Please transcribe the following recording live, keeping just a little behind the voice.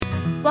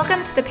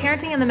Welcome to the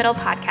Parenting in the Middle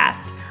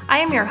podcast. I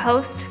am your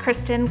host,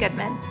 Kristen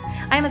Goodman.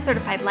 I am a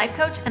certified life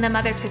coach and a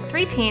mother to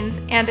 3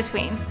 teens and a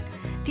tween.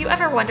 Do you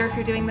ever wonder if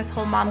you're doing this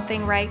whole mom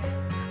thing right?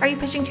 Are you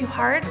pushing too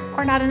hard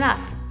or not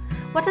enough?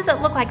 What does it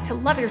look like to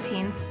love your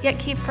teens, yet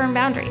keep firm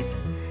boundaries?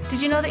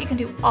 Did you know that you can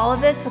do all of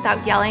this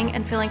without yelling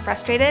and feeling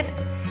frustrated?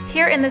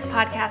 Here in this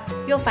podcast,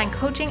 you'll find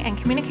coaching and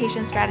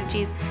communication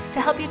strategies to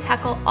help you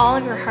tackle all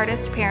of your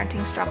hardest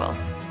parenting struggles.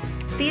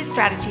 These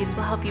strategies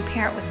will help you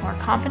parent with more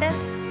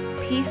confidence,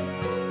 peace,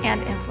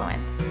 and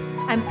influence.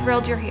 I'm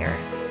thrilled you're here.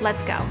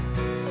 Let's go.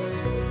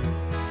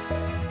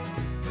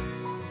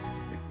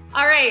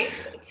 All right,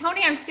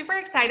 Tony, I'm super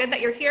excited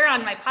that you're here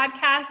on my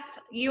podcast.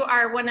 You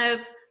are one of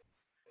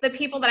the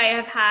people that I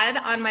have had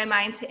on my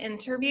mind to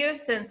interview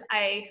since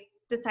I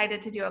decided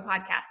to do a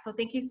podcast. So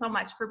thank you so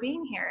much for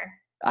being here.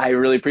 I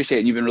really appreciate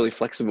it. You've been really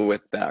flexible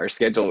with our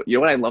schedule. You know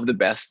what I love the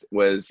best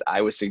was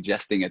I was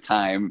suggesting a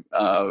time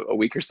a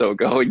week or so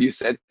ago, and you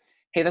said,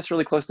 hey, that's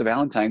really close to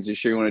Valentine's. Are you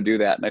sure you want to do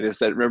that? And I just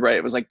said, remember,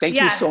 it was like, thank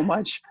you so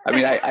much. I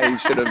mean, I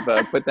should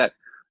have put that.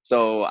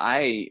 So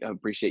I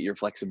appreciate your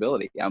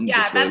flexibility. I'm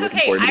just really looking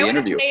forward to the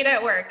interview.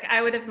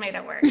 I would have made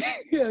it work.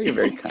 Yeah, you're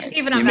very kind.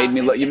 Even you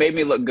made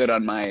me look good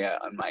on my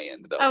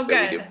end, though. Oh,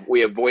 good.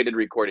 We avoided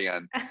recording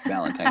on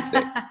Valentine's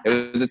Day.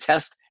 It was a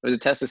test. It was a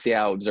test to see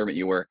how observant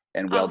you were,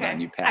 and well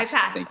done. You passed. I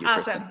passed. Thank you,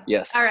 awesome. Kristen.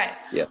 Yes. All right.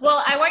 Yes.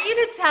 Well, I want you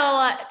to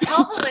tell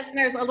the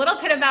listeners a little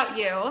bit about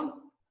you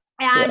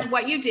and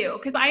what you do,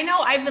 because I know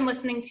I've been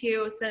listening to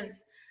you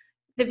since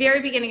the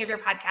very beginning of your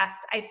podcast.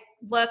 I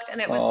looked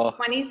and it was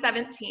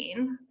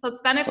 2017. So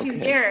it's been a few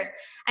years.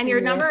 And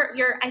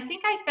I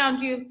think I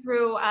found you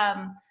through,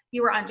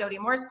 you were on Jody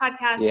Moore's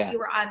podcast. Yeah. You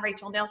were on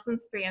Rachel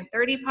Nielsen's 3 and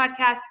 30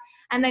 podcast.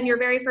 And then your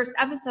very first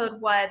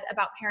episode was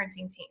about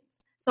parenting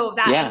teens. So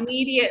that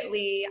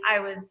immediately I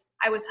was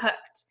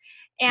hooked.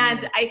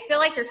 And I feel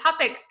like your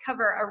topics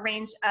cover a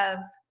range of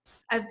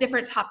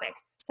different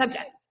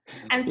subjects.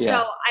 And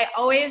so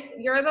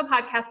you're the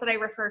podcast that I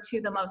refer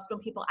to the most when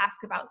people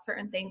ask about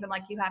certain things. I'm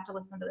like, you have to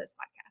listen to this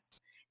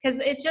podcast.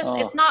 Because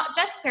it's not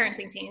just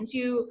parenting teens.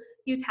 You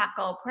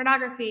tackle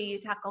pornography, you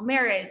tackle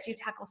marriage, you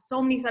tackle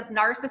so many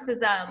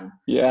narcissism,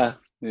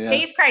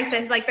 faith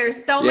crisis. Like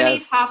there's so many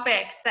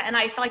topics and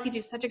I feel like you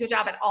do such a good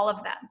job at all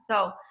of them.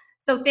 So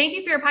thank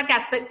you for your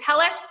podcast, but tell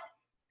us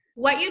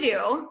what you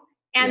do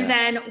and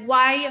then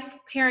why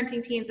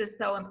parenting teens is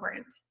so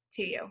important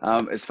to you.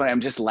 It's funny.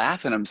 I'm just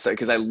laughing.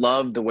 Because I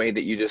love the way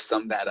that you just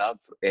summed that up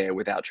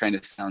without trying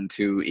to sound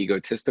too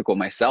egotistical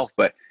myself.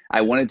 But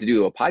I wanted to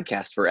do a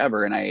podcast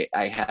forever, and I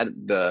had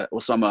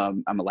so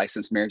I'm a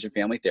licensed marriage and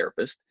family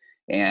therapist,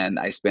 and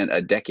I spent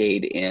a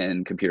decade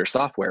in computer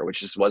software, which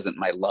just wasn't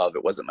my love.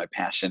 It wasn't my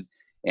passion.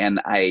 And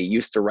I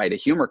used to write a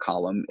humor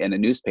column in a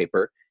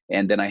newspaper,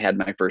 and then I had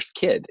my first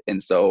kid,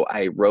 and so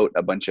I wrote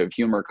a bunch of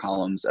humor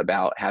columns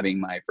about having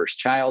my first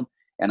child.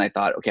 And I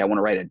thought, okay, I want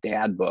to write a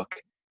dad book.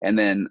 And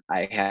then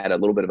I had a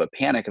little bit of a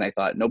panic and I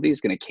thought,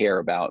 nobody's going to care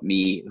about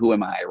me. Who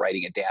am I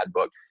writing a dad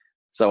book?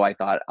 So I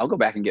thought, I'll go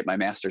back and get my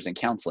master's in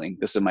counseling.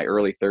 This is in my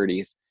early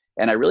 30s.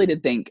 And I really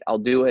did think I'll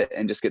do it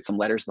and just get some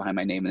letters behind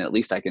my name. And at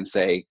least I can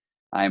say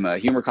I'm a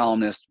humor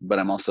columnist, but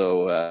I'm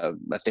also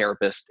a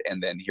therapist.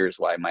 And then here's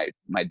why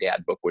my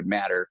dad book would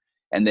matter.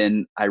 And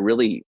then I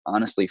really,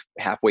 honestly,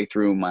 halfway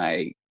through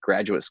my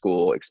graduate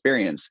school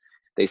experience,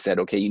 they said,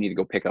 okay, you need to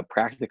go pick up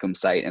practicum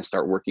site and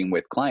start working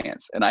with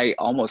clients. And I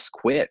almost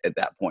quit at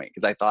that point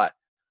because I thought,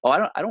 I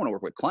don't want to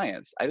work with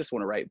clients. I just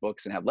want to write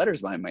books and have letters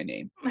behind my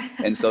name.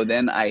 And so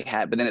then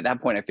but then at that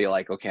point I feel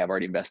like, okay, I've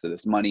already invested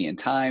this money and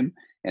time.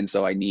 And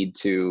so I need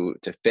to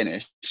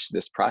finish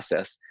this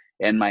process.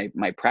 And my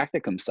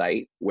practicum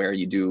site, where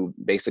you do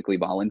basically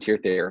volunteer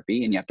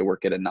therapy and you have to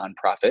work at a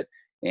nonprofit.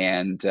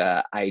 And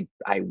I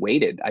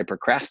waited, I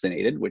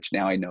procrastinated, which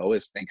now I know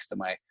is thanks to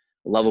my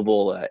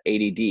lovable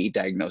ADD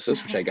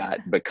diagnosis, which I got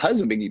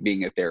because of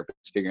being a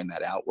therapist, figuring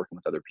that out, working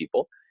with other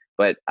people.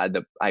 But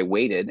I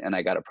waited and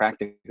I got a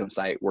practicum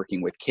site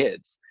working with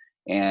kids.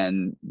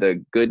 And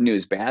the good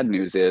news, bad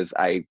news is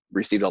I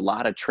received a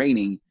lot of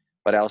training,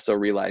 but I also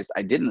realized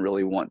I didn't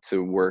really want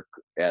to work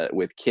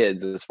with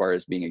kids as far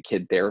as being a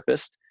kid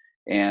therapist.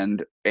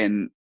 And I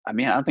mean,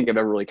 I don't think I've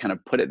ever really kind of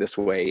put it this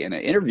way in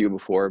an interview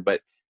before, but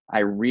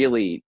I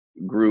really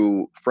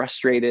grew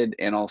frustrated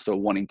and also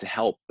wanting to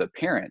help the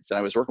parents. And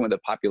I was working with a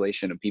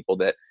population of people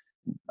that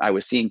I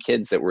was seeing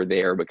kids that were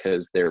there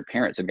because their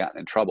parents had gotten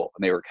in trouble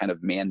and they were kind of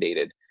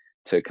mandated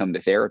to come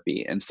to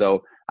therapy. And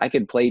so I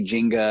could play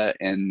Jenga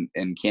and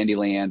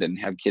Candyland and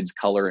have kids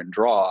color and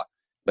draw,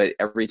 but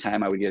every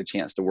time I would get a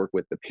chance to work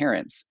with the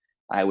parents,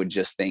 I would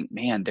just think,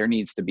 man, there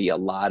needs to be a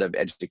lot of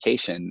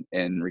education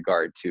in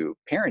regard to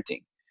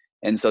parenting.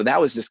 And so that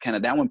was just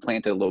that one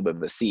planted a little bit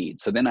of a seed.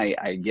 So then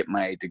I get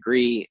my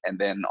degree, and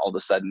then all of a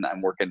sudden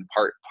I'm working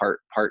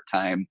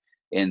part-time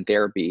in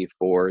therapy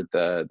for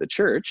the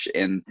church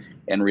and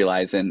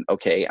realizing,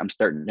 okay, I'm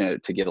starting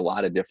to get a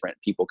lot of different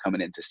people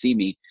coming in to see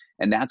me.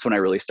 And that's when I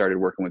really started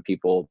working with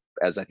people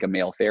as like a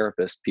male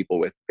therapist, people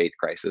with faith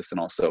crisis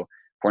and also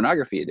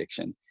pornography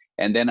addiction.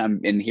 And then I'm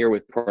in here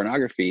with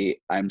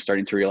pornography. I'm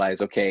starting to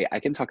realize, okay, I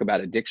can talk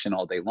about addiction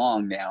all day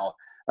long now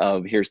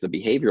of here's the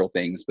behavioral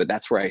things, but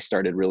that's where I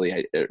started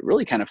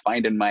really kind of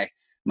finding my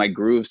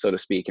groove, so to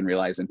speak, and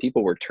realizing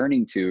people were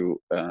turning to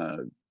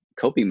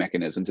coping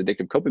mechanisms,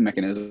 addictive coping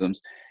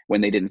mechanisms, when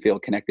they didn't feel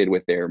connected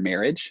with their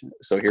marriage.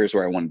 So here's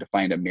where I wanted to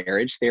find a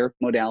marriage therapy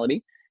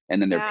modality.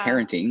 And then their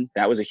parenting,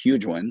 that was a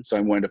huge one. So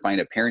I wanted to find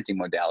a parenting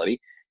modality,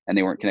 and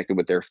they weren't connected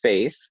with their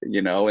faith,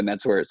 and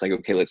that's where it's like,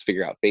 okay, let's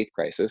figure out faith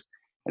crisis.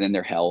 And then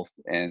their health,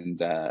 and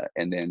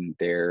then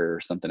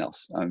there's something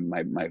else.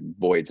 My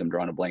voids, I'm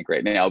drawing a blank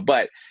right now,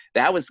 but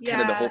that was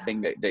kind of the whole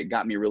thing that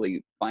got me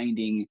really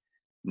finding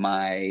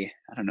my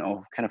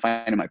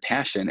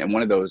passion. And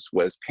one of those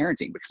was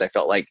parenting, because I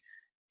felt like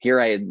here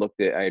I had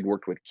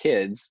worked with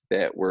kids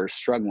that were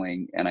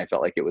struggling, and I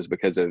felt like it was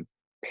because of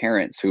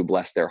parents who,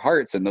 bless their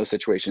hearts, in those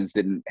situations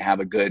didn't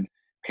have a good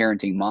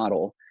parenting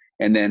model.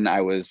 And then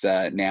I was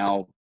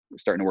now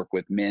starting to work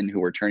with men who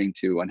were turning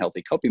to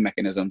unhealthy coping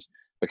mechanisms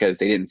because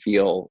they didn't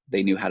feel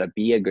they knew how to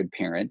be a good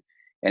parent.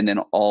 And then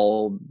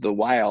all the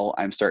while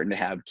I'm starting to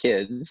have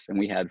kids, and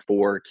we had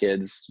 4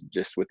 kids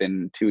just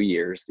within 2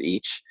 years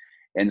each.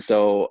 And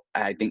so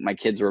I think my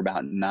kids were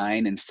about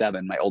 9 and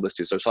 7, my oldest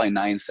 2. So it's probably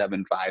 9,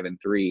 7, 5, and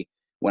 3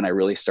 when I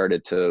really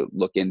started to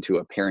look into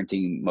a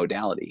parenting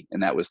modality.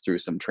 And that was through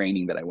some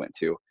training that I went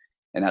to.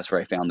 And that's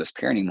where I found this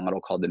parenting model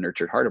called the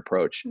Nurtured Heart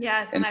approach.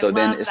 Yes. And so I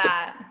then love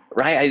that.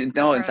 Right. I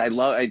know.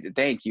 And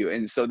thank you.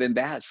 And so then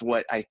that's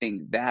what I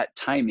think, that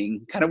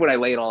timing, kind of when I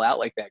lay it all out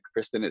like that,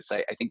 Kristen,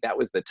 I think that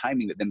was the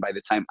timing that then by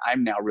the time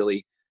I'm now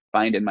really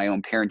finding my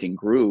own parenting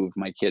groove,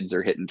 my kids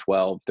are hitting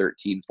 12,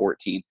 13,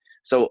 14.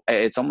 So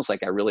it's almost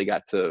like I really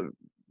got to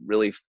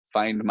really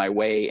find my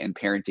way in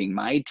parenting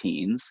my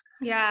teens.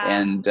 Yeah.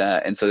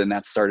 And so then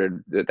that's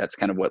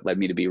kind of what led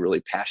me to be really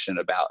passionate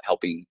about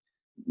helping.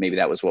 Maybe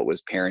that was what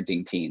was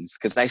parenting teens,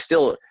 because I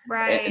still,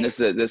 and this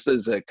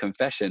is a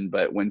confession,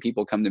 but when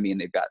people come to me and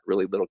they've got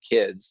really little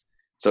kids,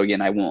 so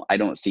again, I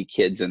don't see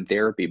kids in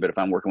therapy, but if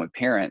I'm working with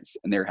parents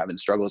and they're having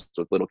struggles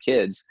with little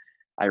kids,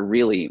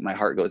 my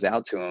heart goes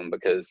out to them,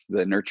 because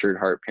the Nurtured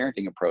Heart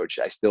parenting approach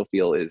I still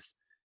feel is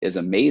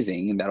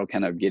amazing. And that'll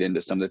kind of get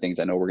into some of the things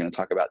I know we're going to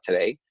talk about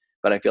today.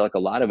 But I feel like a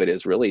lot of it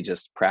is really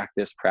just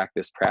practice.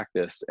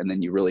 And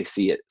then you really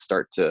see it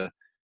start to,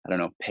 I don't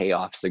know, pay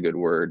off's a good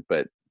word,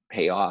 but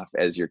pay off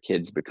as your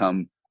kids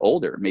become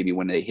older, maybe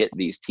when they hit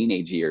these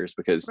teenage years,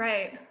 because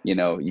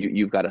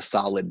you've got a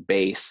solid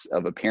base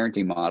of a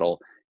parenting model,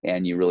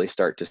 and you really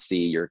start to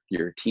see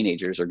your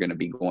teenagers are going to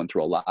be going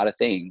through a lot of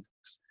things,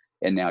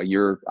 and now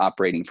you're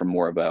operating from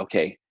more of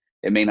okay,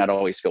 it may not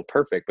always feel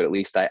perfect, but at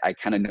least I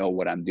kind of know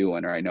what I'm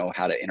doing, or I know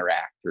how to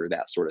interact through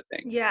that sort of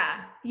thing.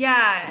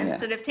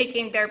 Instead of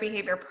taking their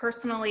behavior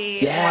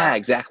personally.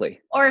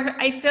 Exactly. Or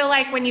I feel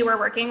like when you were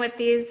working with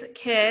these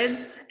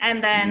kids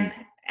and then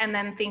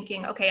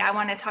thinking, okay, I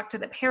want to talk to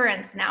the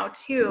parents now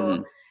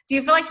too. Do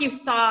you feel like you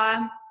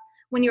saw,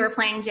 when you were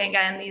playing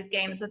Jenga in these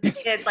games with the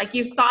kids, like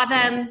you saw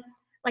them,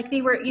 like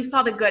you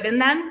saw the good in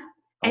them,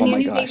 and you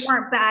knew they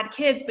weren't bad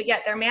kids, but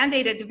yet they're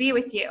mandated to be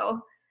with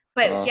you.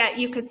 But yet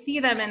you could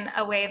see them in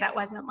a way that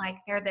wasn't like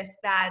they're this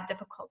bad,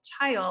 difficult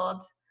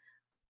child.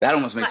 That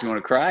almost makes me want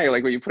to cry,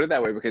 like when you put it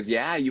that way, because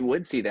you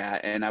would see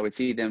that, and I would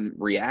see them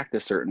react a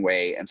certain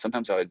way. And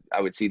sometimes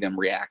I would see them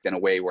react in a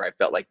way where I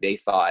felt like they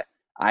thought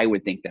I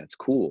would think that's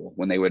cool,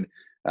 when they would,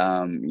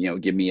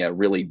 give me a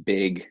really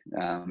big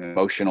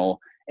emotional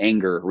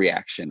anger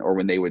reaction, or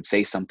when they would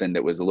say something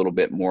that was a little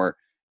bit more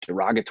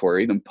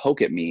derogatory, even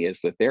poke at me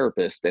as the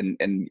therapist. And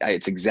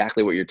it's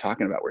exactly what you're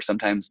talking about, where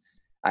sometimes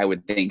I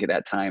would think at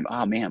that time,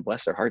 oh man,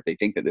 bless their heart, they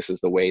think that this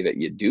is the way that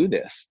you do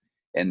this.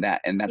 And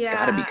that's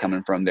got to be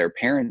coming from their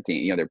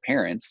parenting, their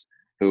parents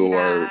who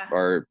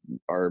are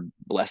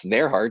bless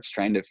their hearts,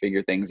 trying to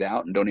figure things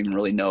out and don't even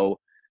really know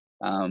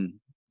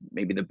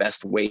maybe the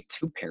best way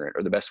to parent,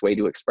 or the best way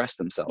to express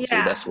themselves, or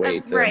the best way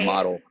to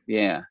model.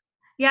 Yeah,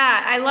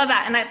 I love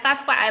that. And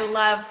that's why I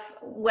love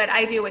what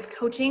I do with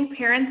coaching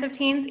parents of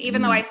teens,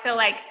 even though I feel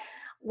like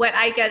what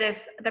I get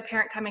is the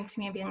parent coming to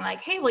me and being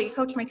like, hey, will you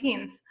coach my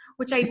teens?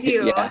 Which I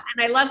do. And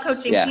I love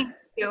coaching teens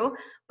too,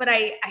 but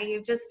I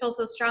just feel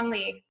so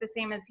strongly the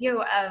same as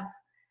you, of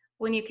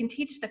when you can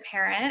teach the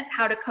parent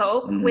how to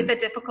cope with a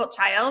difficult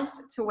child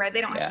to where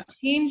they don't have to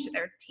change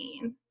their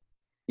teen.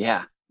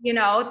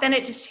 Then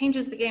it just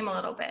changes the game a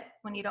little bit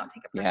when you don't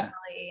take it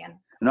personally. And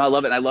no, I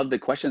love it. I love the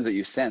questions that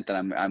you sent that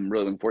I'm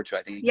really looking forward to.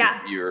 I think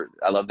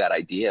I love that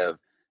idea of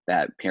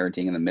that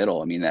parenting in the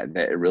middle. I mean,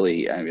 that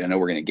really, I know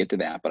we're going to get to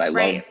that, but I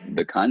love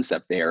the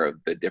concept there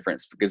of the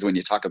difference, because when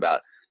you talk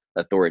about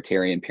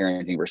authoritarian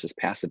parenting versus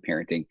passive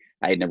parenting,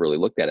 I had never really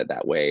looked at it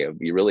that way.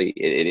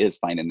 It is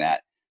finding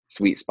that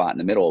sweet spot in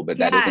the middle, but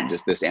that isn't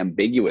just this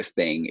ambiguous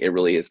thing. It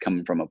really is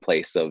coming from a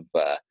place of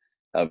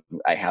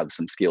I have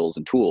some skills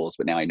and tools,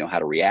 but now I know how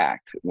to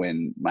react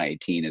when my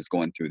teen is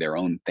going through their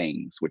own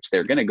things, which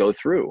they're going to go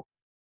through.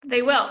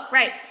 They will,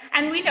 right.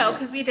 And we know,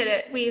 because we did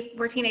it. We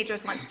were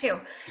teenagers once too.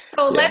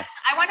 So I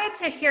wanted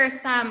to hear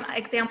some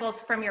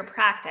examples from your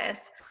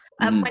practice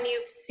of when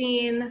you've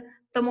seen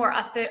the more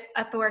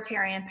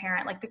authoritarian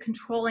parent, like the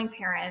controlling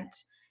parent,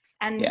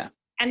 and Yeah.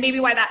 and maybe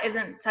why that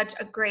isn't such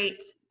a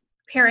great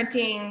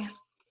parenting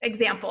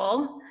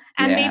example,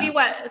 and maybe Yeah.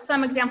 what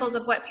some examples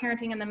of what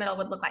parenting in the middle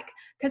would look like.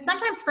 Because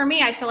sometimes for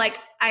me, I feel like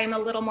I'm a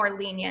little more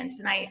lenient,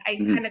 and I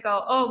Mhm. kind of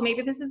go, oh,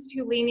 maybe this is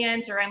too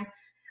lenient, or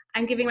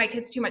I'm giving my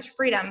kids too much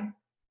freedom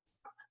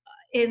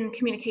in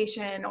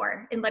communication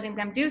or in letting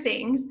them do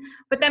things.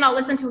 But then I'll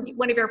listen to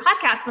one of your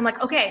podcasts. I'm like,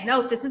 okay,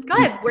 no, this is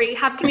good. We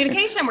have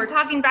communication. We're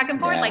talking back and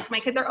forth. Yeah. Like my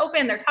kids are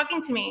open. They're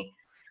talking to me.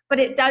 But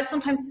it does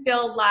sometimes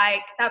feel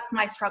like that's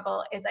my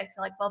struggle, is I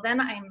feel like, well,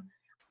 then I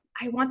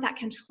want that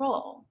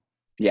control.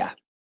 Yeah.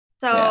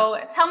 Yeah. So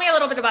tell me a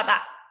little bit about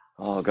that.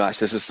 Oh gosh,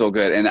 this is so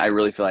good. And I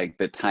really feel like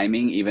the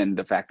timing, even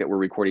the fact that we're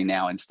recording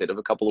now instead of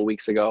a couple of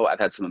weeks ago, I've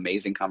had some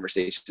amazing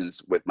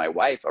conversations with my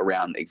wife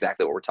around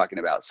exactly what we're talking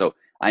about. So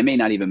I may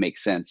not even make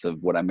sense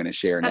of what I'm going to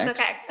share That's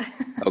next. okay.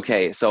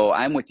 Okay, so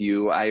I'm with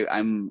you.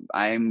 I'm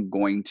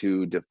going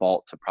to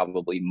default to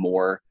probably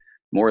more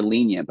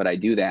lenient, but I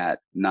do that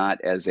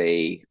not as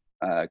a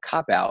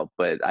cop out,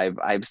 but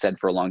I've said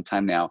for a long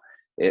time now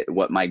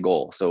what my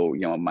goal. So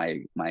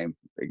my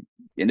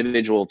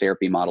individual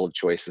therapy model of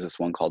choice is this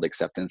one called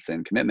acceptance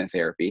and commitment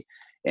therapy,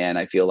 and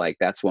I feel like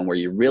that's one where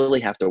you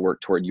really have to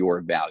work toward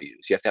your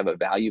values. You have to have a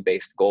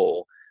value-based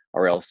goal,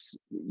 or else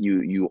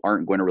you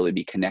aren't going to really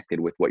be connected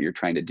with what you're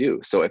trying to do.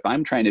 So if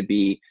I'm trying to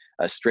be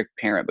a strict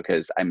parent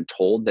because I'm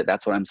told that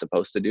that's what I'm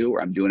supposed to do,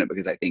 or I'm doing it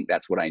because I think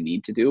that's what I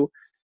need to do,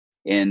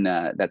 and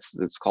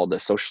that's called a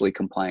socially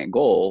compliant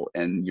goal,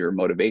 and your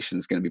motivation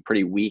is going to be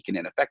pretty weak and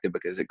ineffective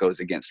because it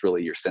goes against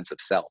really your sense of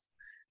self.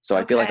 So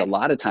I feel like a Okay.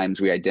 lot of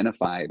times we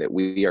identify that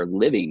we are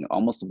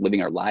almost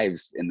living our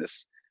lives in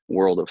this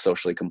world of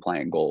socially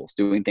compliant goals,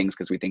 doing things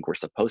because we think we're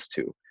supposed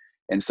to.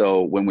 And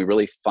so when we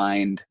really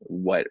find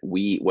what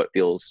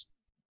feels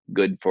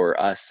good for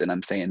us, and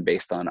I'm saying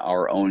based on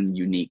our own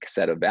unique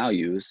set of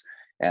values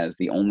as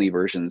the only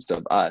versions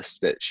of us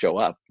that show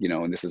up,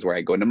 and this is where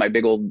I go into my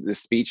big old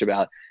this speech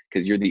about,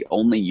 because you're the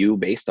only you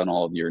based on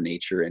all of your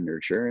nature and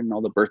nurture and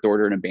all the birth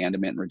order and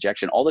abandonment and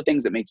rejection, all the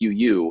things that make you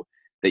you,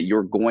 that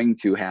you're going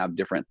to have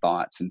different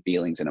thoughts and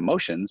feelings and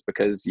emotions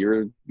because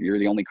you're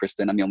the only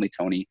Kristen, I'm the only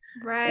Tony,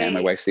 and my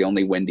Right. wife's the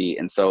only Wendy.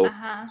 And so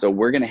Uh-huh. so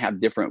we're going to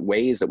have different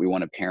ways that we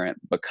want to parent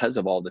because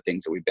of all the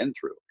things that we've been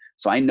through.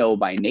 So I know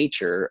by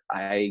nature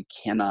I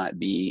cannot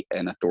be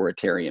an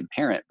authoritarian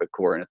parent,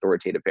 or an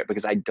authoritative parent,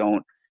 because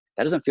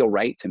that doesn't feel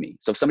right to me.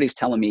 So if somebody's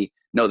telling me,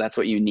 no, that's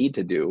what you need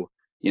to do,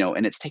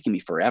 and it's taken me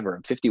forever.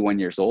 I'm 51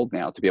 years old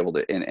now to be able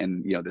to,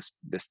 and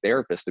this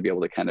therapist to be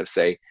able to kind of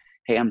say,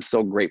 hey, I'm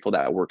so grateful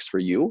that works for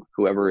you,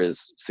 whoever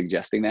is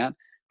suggesting that.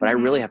 But I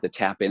really Mm-hmm. have to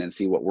tap in and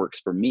see what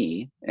works for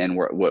me and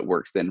what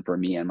works then for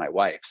me and my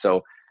wife.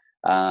 So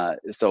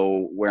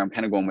where I'm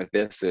kind of going with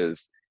this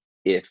is,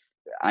 if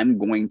I'm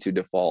going to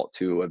default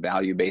to a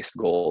value-based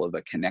goal of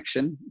a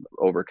connection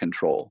over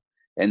control.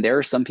 And there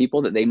are some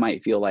people that they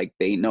might feel like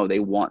they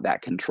want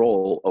that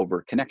control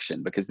over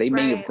connection because they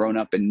may have Right. grown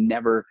up and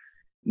never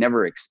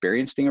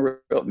experiencing a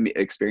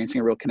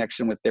real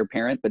connection with their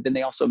parent, but then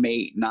they also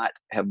may not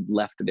have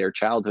left their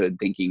childhood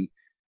thinking,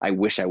 I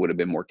wish I would have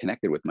been more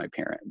connected with my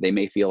parent. They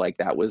may feel like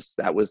that was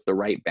the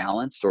right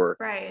balance, or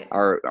Right.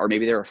 or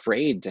maybe they're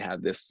afraid to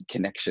have this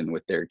connection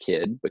with their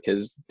kid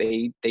because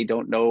they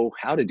don't know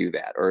how to do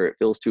that, or it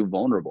feels too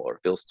vulnerable, or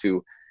it feels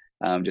too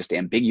just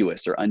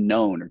ambiguous or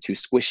unknown or too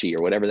squishy,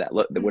 or whatever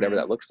whatever Mm-hmm.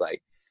 that looks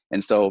like.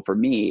 And so for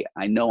me,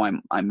 I know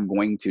I'm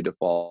going to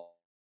default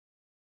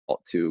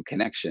to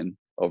connection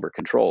over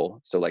control.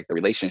 So like the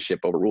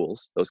relationship over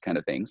rules, those kind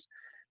of things.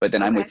 But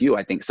then I'm Okay. with you.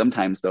 I think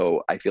sometimes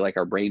though, I feel like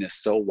our brain is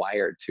so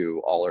wired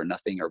to all or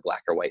nothing or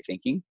black or white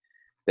thinking,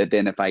 that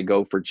then if I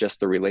go for just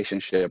the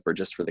relationship or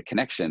just for the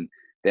connection,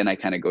 then I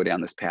kind of go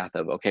down this path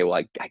of, okay,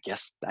 well, I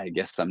guess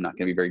I'm not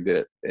going to be very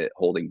good at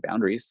holding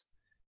boundaries.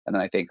 And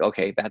then I think,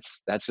 okay,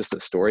 that's just a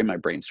story my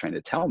brain's trying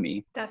to tell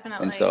me. And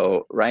Definitely.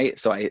 so, right.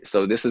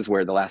 So this is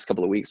where the last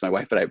couple of weeks, my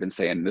wife and I have been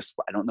saying this,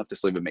 I don't know if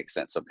this will even make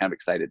sense. So I'm kind of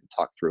excited to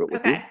talk through it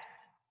with you. Okay.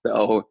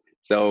 So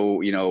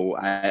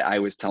I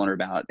was telling her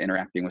about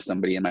interacting with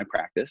somebody in my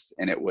practice,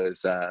 and it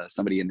was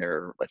somebody in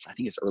their, I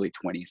think it's early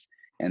 20s,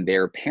 and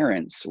their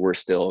parents were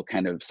still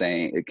kind of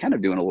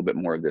doing a little bit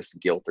more of this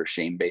guilt or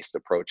shame based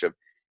approach of,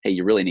 hey,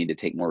 you really need to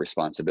take more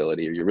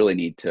responsibility, or you really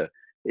need to,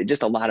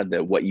 just a lot of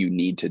what you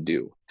need to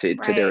do to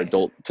Right.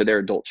 their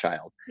adult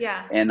child.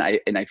 Yeah. And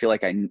I feel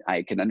like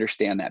I can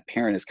understand that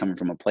parent is coming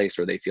from a place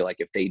where they feel like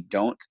if they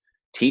don't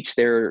teach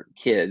their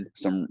kid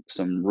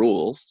some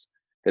rules,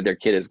 that their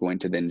kid is going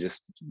to then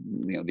just,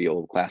 the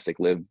old classic,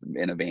 live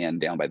in a van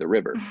down by the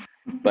river.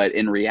 But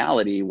in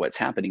reality, what's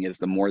happening is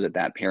the more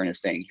that parent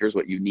is saying, here's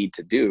what you need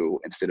to do,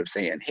 instead of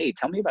saying, hey,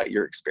 tell me about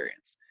your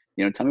experience.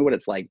 Tell me what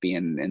it's like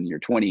being in your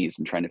 20s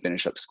and trying to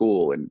finish up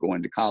school and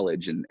going to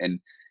college and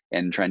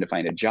trying to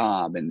find a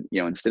job. And,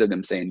 instead of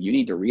them saying, you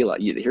need to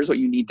realize, here's what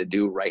you need to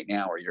do right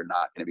now, or you're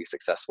not going to be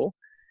successful.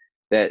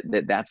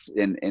 That's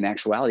in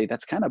actuality,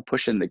 that's kind of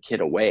pushing the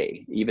kid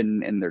away,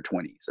 even in their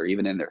 20s or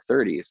even in their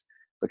 30s,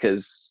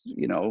 because,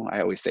 you know,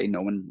 I always say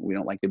we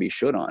don't like to be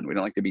should on. We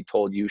don't like to be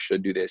told you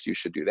should do this, you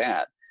should do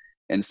that.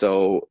 And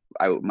so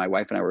my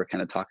wife and I were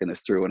kind of talking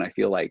this through, and I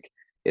feel like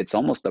it's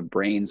almost a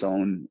brain's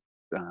own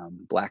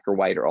black or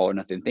white or all or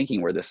nothing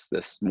thinking, where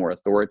this more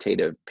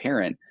authoritative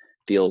parent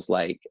feels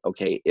like,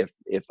 okay,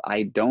 if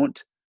I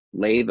don't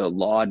lay the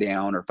law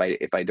down, or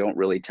if I don't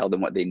really tell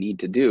them what they need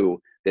to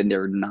do, then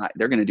they're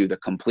going to do the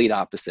complete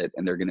opposite,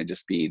 and they're going to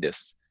just be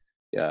this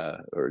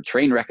or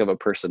train wreck of a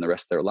person the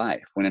rest of their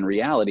life. When in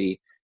reality,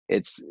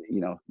 it's,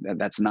 you know,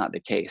 that's not the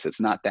case. It's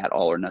not that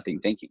all or nothing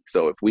thinking.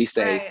 So if we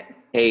say, right.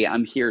 hey,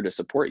 I'm here to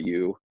support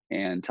you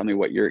and tell me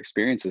what your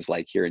experience is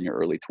like here in your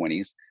early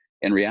 20s,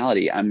 in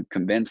reality, I'm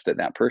convinced that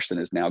that person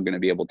is now going to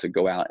be able to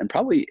go out and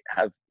probably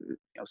have, you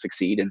know,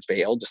 succeed and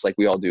fail, just like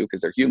we all do, because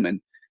they're human.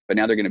 But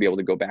now they're going to be able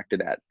to go back to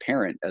that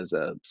parent as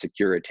a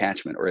secure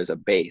attachment or as a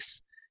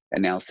base,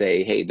 and now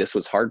say, hey, this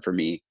was hard for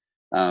me.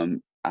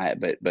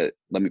 But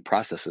let me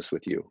process this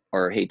with you.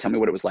 Or, hey, tell me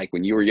what it was like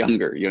when you were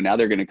younger. You know, now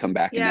they're going to come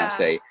back and now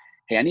say,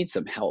 hey, I need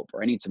some help,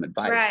 or I need some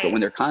advice. Right. But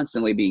when they're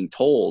constantly being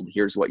told,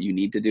 here's what you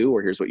need to do,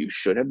 or here's what you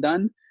should have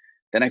done,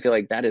 then I feel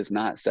like that is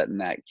not setting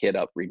that kid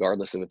up,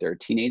 regardless of if they're a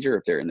teenager,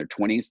 if they're in their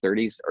 20s,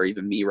 30s, or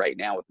even me right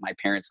now with my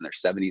parents in their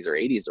 70s or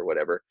 80s or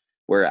whatever,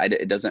 where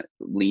it doesn't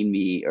lead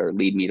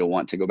me to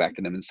want to go back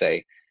to them and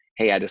say,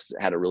 hey, I just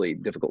had a really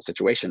difficult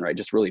situation, or I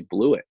just really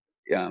blew it.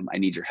 I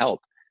need your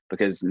help.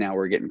 Because now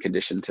we're getting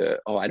conditioned to,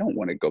 oh, I don't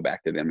want to go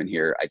back to them and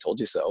hear, I told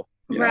you so,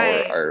 you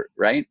know, or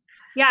right.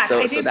 Yeah.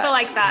 I do feel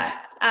like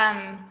that.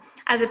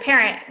 As a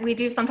parent, we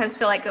do sometimes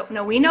feel like,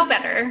 no, we know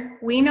better.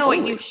 We know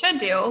what you should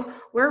do.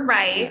 We're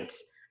right.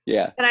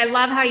 Yeah. But I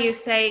love how you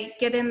say,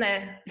 get in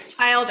the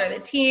child or the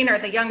teen or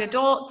the young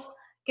adult,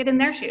 get in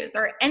their shoes,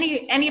 or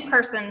any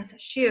person's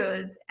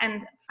shoes,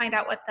 and find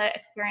out what the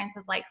experience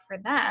is like for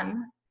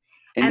them.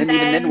 And then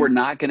even then, we're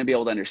not going to be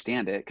able to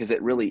understand it, because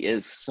it really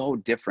is so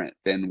different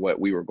than what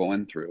we were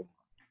going through.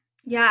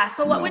 Yeah.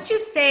 So what would you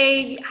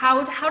say,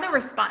 how to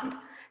respond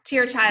to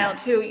your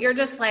child who you're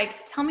just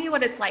like, tell me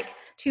what it's like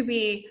to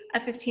be a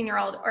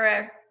 15-year-old or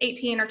a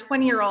 18 or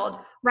 20-year-old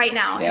right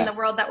now in the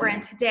world that we're in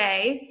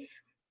today?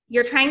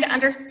 You're trying to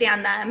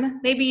understand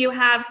them. Maybe you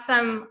have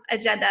some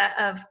agenda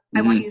of,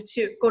 I want you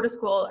to go to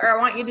school, or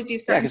I want you to do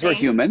certain things. Yeah, because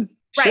we're human.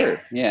 Right.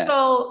 Sure. Yeah.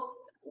 So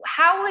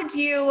how would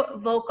you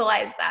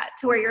vocalize that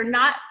to where you're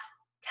not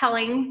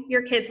telling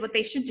your kids what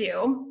they should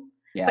do,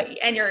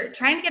 and you're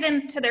trying to get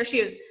into their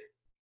shoes?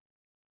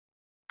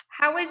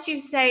 How would you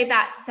say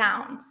that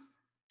sounds?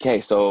 Okay,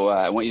 so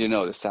I want you to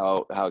know this,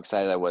 how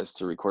excited I was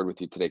to record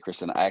with you today,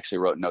 Kristen. I actually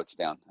wrote notes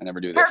down. I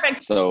never do this.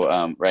 Perfect.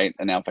 So, right,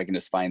 and now if I can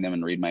just find them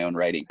and read my own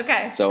writing.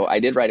 Okay. So I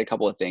did write a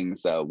couple of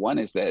things. One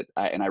is that,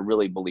 and I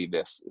really believe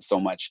this so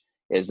much,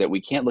 is that we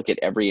can't look at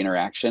every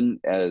interaction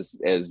as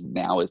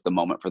now is the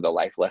moment for the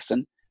life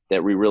lesson.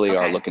 That we really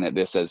are looking at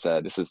this as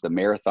this is the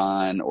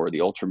marathon or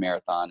the ultra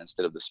marathon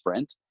instead of the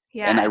sprint.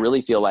 Yes. And I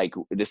really feel like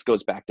this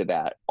goes back to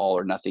that all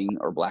or nothing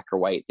or black or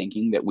white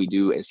thinking that we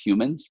do as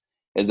humans,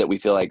 is that we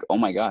feel like, oh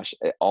my gosh,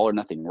 all or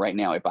nothing right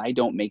now. If I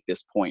don't make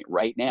this point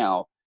right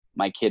now,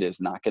 my kid is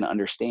not going to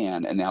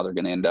understand. And now they're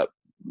going to end up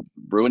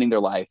ruining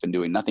their life and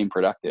doing nothing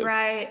productive.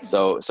 Right.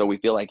 So we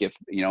feel like if,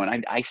 you know,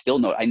 and I still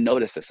know, I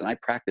notice this and I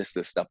practice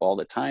this stuff all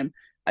the time.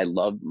 I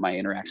love my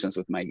interactions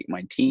with my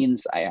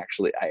teens. I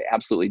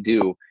absolutely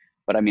do.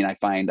 But I mean, I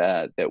find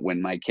that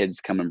when my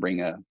kids come and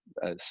bring a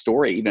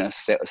story, even a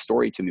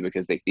story to me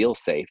because they feel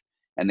safe,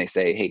 and they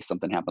say, hey,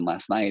 something happened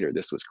last night, or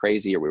this was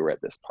crazy, or we were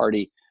at this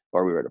party,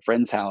 or we were at a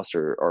friend's house,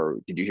 or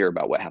did you hear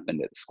about what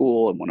happened at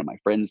school? And one of my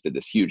friends did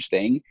this huge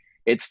thing.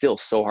 It's still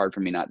so hard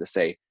for me not to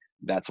say,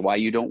 that's why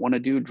you don't want to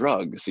do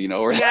drugs, you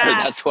know, or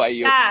that's why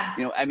you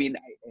know, I mean,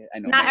 I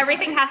know. Not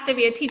everything has to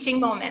be a teaching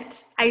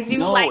moment. I do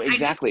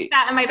exactly. I keep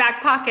that in my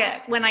back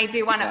pocket when I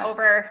do want to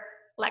over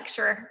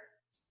lecture.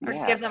 Or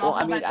give them well,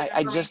 I mean,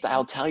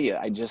 I'll tell you,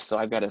 so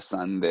I've got a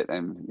son that,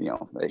 and you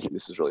know,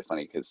 this is really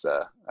funny because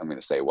I'm going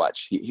to say,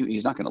 watch,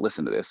 he's not going to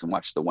listen to this and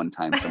watch the one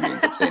time somebody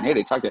ends up saying, hey,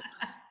 they talked to,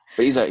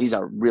 but he's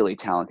a really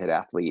talented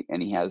athlete,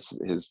 and he has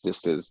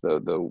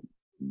the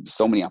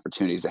so many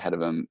opportunities ahead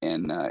of him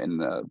in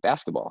the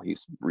basketball.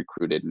 He's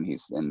recruited, and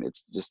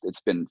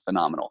it's been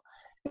phenomenal.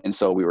 And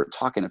so we were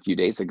talking a few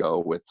days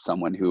ago with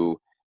someone who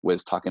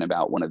was talking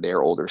about one of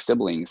their older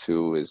siblings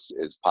who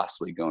is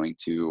possibly going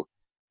to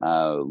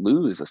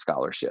lose a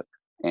scholarship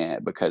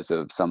because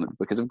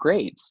of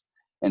grades.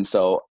 And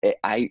so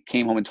I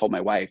came home and told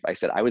my wife, I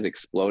said, I was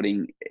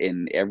exploding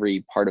in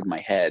every part of my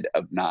head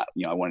of not,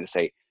 you know, I wanted to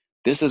say,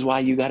 this is why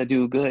you got to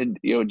do good,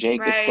 you know,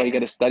 Jake, this is why you got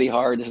to study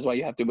hard. This is why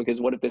you have to,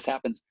 because what if this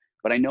happens?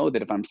 But I know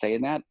that if I'm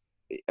saying that,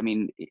 I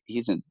mean,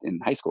 he's in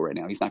high school right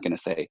now. He's not going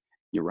to say,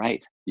 you're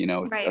right. You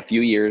know, a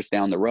few years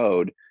down the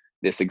road,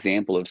 this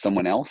example of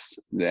someone else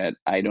that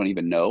I don't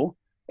even know,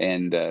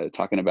 and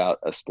talking about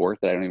a sport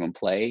that I don't even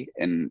play,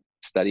 and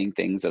studying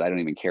things that I don't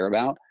even care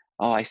about.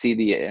 Oh, I see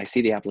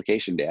the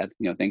application, Dad.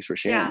 You know, thanks for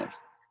sharing this.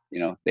 You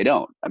know, they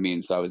don't. I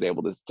mean, so I was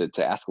able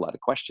to ask a lot of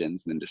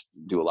questions and then just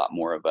do a lot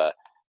more of a,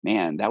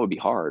 man, that would be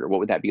hard. Or what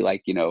would that be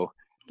like, you know,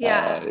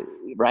 Yeah.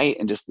 Right.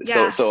 And just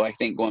Yeah. so I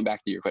think going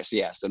back to your question,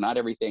 yeah, so not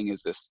everything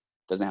is this,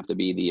 doesn't have to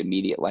be the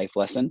immediate life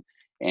lesson.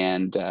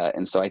 And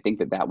so I think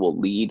that will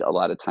lead a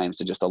lot of times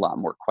to just a lot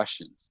more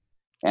questions.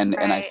 And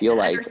I Right. feel And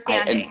like and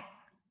understanding.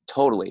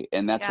 totally.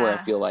 And that's where I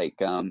Yeah. feel like,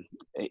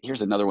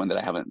 here's another one that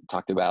I haven't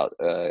talked about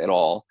at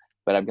all,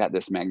 but I've got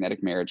this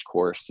magnetic marriage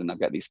course, and I've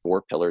got these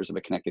 4 pillars of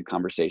a connected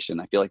conversation.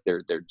 I feel like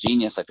they're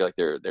genius. I feel like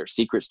they're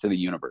secrets to the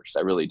universe.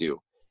 I really do.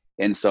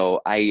 And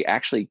so I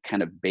actually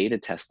kind of beta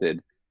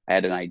tested. I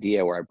had an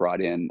idea where I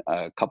brought in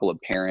a couple of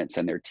parents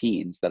and their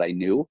teens that I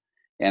knew,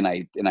 and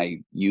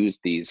I used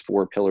these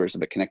 4 pillars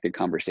of a connected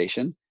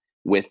conversation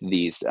with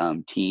these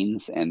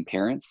teens and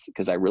parents,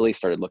 because I really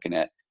started looking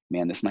at,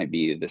 man, this might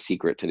be the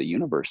secret to the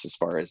universe as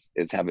far as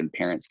having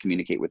parents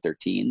communicate with their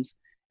teens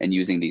and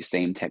using these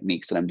same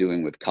techniques that I'm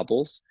doing with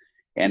couples.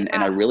 And I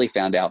Yeah. really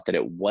found out that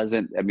it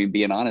wasn't, I mean,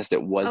 being honest,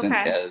 Okay. it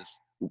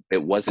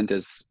wasn't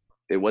as,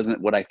 it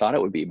wasn't what I thought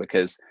it would be,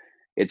 because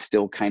it's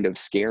still kind of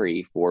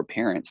scary for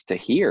parents to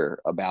hear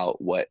about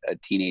what a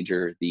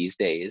teenager these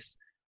days,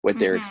 what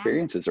their Mm-hmm.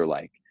 experiences are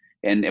like.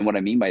 And what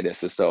I mean by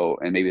this is, so,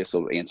 and maybe this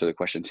will answer the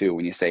question too,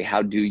 when you say,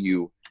 how do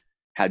you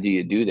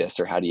do this,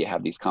 or how do you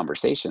have these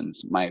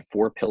conversations? My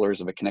 4 pillars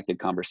of a connected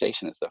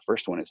conversation is, the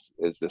first one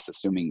is this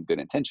assuming good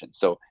intention.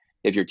 So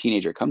if your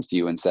teenager comes to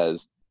you and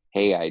says,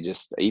 hey, I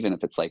just, even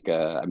if it's like,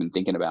 I've been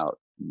thinking about,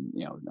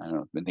 I don't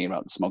know, I've been thinking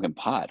about smoking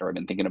pot, or I've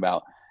been thinking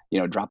about,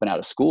 dropping out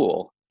of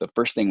school. The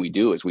first thing we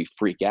do is we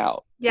freak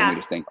out, and we Yeah.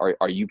 just think,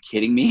 are you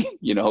kidding me?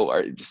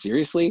 Are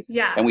seriously?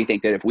 Yeah. And we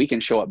think that if we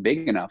can show up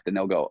big enough, then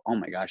they'll go, oh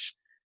my gosh,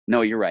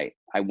 no, you're right.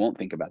 I won't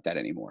think about that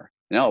anymore.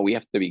 No, we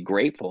have to be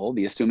grateful.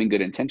 The assuming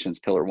good intentions,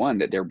 pillar 1,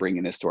 that they're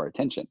bringing this to our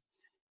attention.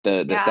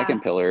 The Yeah.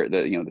 second pillar,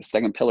 the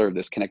second pillar of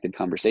this connected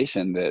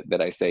conversation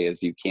that I say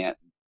is, you can't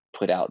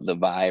put out the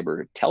vibe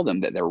or tell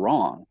them that they're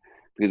wrong,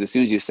 because as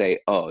soon as you say,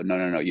 oh, no,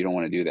 no, no, you don't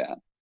want to do that,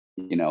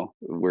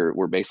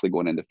 we're basically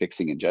going into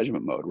fixing and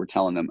judgment mode. We're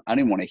telling them, I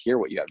don't want to hear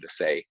what you have to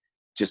say.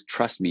 Just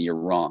trust me, you're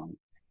wrong.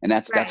 And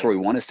that's Right. where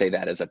we want to say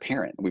that as a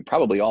parent. We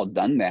probably all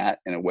done that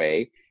in a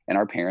way, and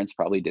our parents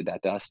probably did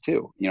that to us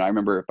too. I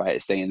remember if I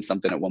saying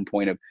something at one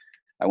point of,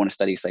 I want to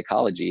study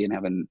psychology, and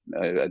having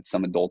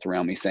some adult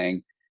around me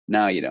saying,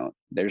 no, you don't.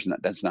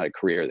 That's not a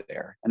career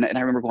there. And I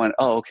remember going,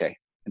 oh, okay.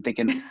 And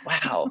thinking,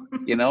 wow,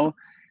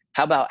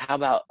 how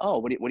about, oh,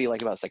 what do you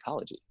like about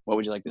psychology? What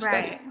would you like to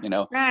study? Right.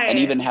 And Right.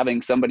 even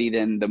having somebody,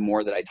 then the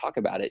more that I talk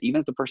about it,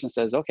 even if the person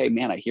says, okay,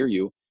 man, I hear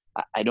you.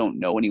 I don't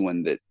know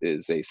anyone that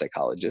is a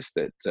psychologist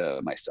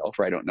that myself,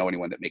 or I don't know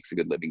anyone that makes a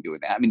good living doing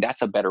that. I mean,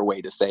 that's a better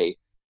way to say,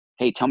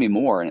 hey, tell me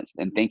more.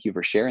 And thank you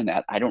for sharing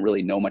that. I don't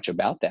really know much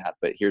about that,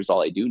 but here's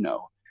all I do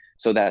know.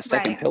 So that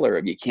second Right. pillar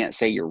of, you can't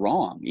say you're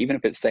wrong, even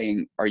if it's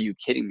saying, are you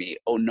kidding me?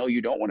 Oh, no,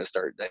 you don't want to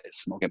start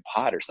smoking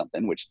pot or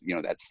something, which,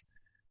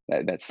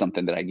 that's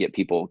something that I get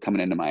people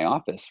coming into my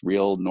office,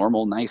 real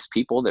normal, nice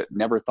people that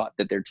never thought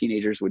that their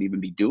teenagers would even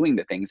be doing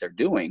the things they're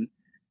doing,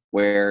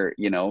 where,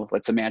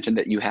 let's imagine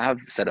that you have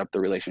set up the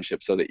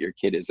relationship so that your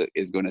kid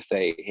is going to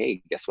say,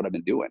 hey, guess what I've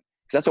been doing?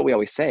 Because that's what we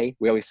always say.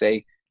 We always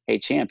say, hey,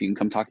 champ, you can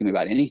come talk to me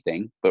about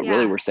anything. But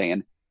really, Yeah. we're saying,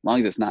 as long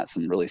as it's not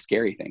some really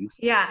scary things,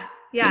 Yeah.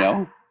 you Yeah.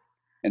 know?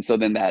 And so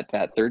then that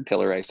third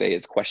pillar I say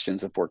is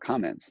questions before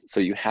comments. So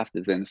you have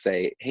to then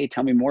say, hey,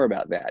 tell me more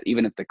about that.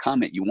 Even if the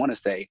comment you want to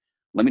say,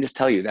 let me just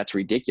tell you that's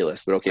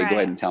ridiculous, but okay, go ahead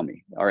Right. and tell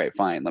me. All right,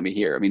 fine, let me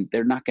hear. I mean,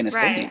 they're not going to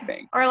say Right.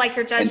 anything. Or like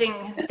your And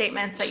judging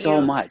statements that so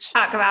you much.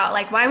 talk about,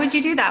 like, why would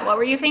you do that? What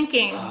were you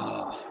thinking?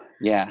 Oh,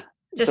 yeah. So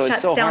Just it's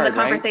shuts so down the hard,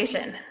 right?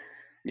 conversation.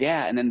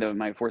 Yeah. And then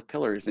my 4th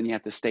pillar is, then you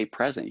have to stay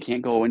present. You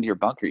can't go into your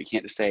bunker. You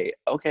can't just say,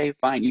 okay,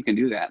 fine, you can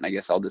do that. And I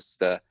guess I'll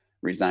just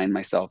resign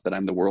myself that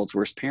I'm the world's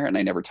worst parent and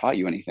I never taught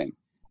you anything.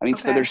 I mean,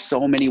 so Okay. there's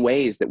so many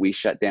ways that we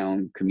shut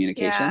down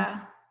communication. Yeah.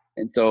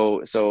 And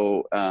so,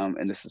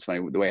 and this is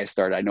funny, the way I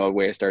started, I know the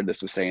way I started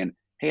this was saying,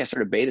 hey, I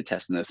started beta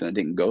testing this and it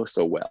didn't go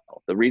so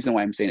well. The reason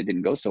why I'm saying it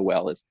didn't go so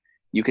well is,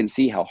 you can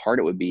see how hard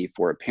it would be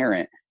for a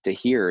parent to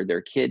hear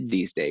their kid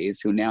these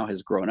days, who now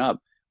has grown up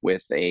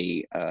with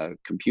a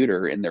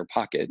computer in their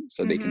pocket,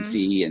 so they can Mm-hmm.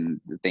 see and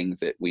the things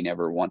that we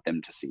never want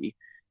them to see.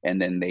 And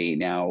then they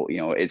now,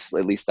 it's,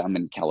 at least I'm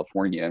in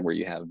California, where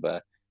you have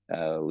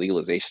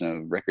legalization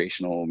of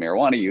recreational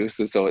marijuana use.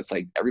 So it's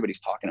like everybody's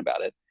talking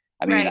about it.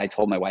 I mean, Right. I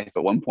told my wife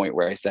at one point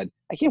where I said,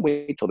 I can't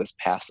wait till this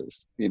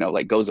passes,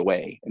 like goes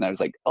away. And I was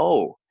like,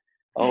 oh,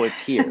 it's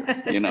here,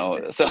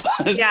 So, so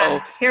Yeah.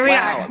 Here we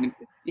wow. I are. mean,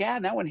 yeah,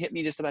 that one hit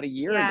me just about a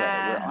year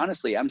ago, where Yeah.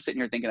 honestly, I'm sitting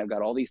here thinking I've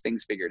got all these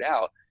things figured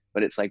out,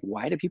 but it's like,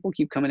 why do people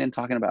keep coming in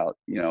talking about,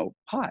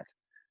 pot?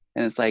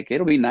 And it's like,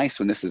 it'll be nice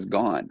when this is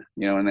gone,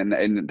 and then,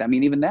 and I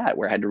mean, even that,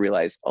 where I had to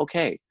realize,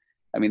 okay,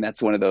 I mean,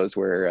 that's one of those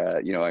where,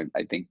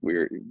 I think we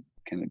were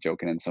kind of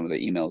joking in some of the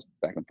emails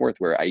back and forth,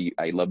 where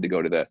I love to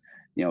go to the,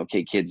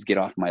 okay, kids, get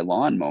off my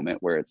lawn moment,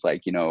 where it's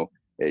like,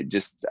 it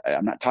just,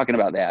 I'm not talking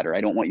about that, or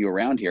I don't want you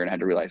around here. And I had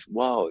to realize,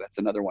 whoa, that's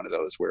another one of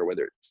those where,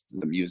 whether it's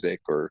the music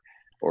or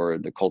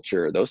the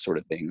culture or those sort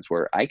of things,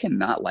 where I can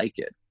not like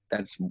it.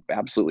 That's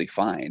absolutely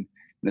fine. And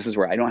this is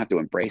where I don't have to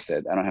embrace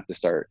it. I don't have to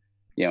start,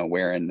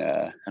 wearing,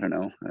 I don't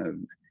know,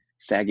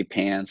 saggy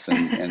pants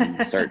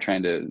and start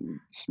trying to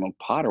smoke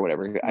pot or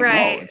whatever. I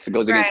know Right. it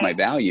goes against my Right.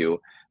 value,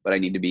 but I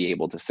need to be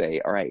able to say,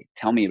 all right,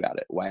 tell me about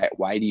it. Why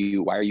are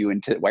you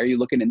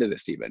looking into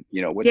this even?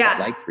 You know, what's that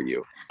Yeah. like for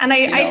you? And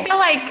You I know? feel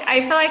like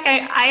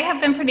I have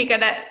been pretty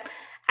good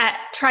at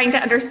trying to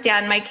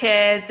understand my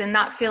kids and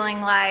not feeling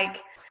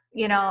like,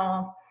 you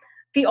know,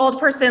 the old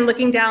person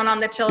looking down on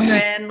the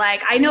children,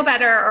 like I know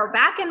better, or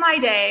back in my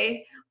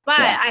day. But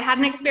Yeah. I had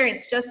an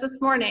experience just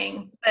this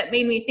morning that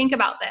made me think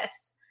about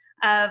this.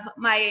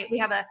 We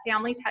have a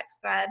family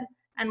text thread,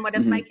 and one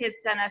of my Hmm.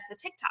 kids sent us a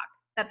TikTok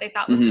that they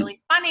thought was Hmm. really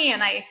funny,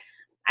 and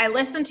I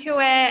listened to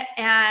it,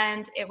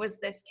 and it was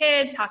this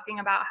kid talking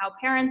about how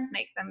parents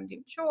make them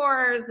do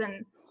chores,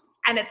 and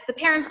it's the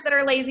parents that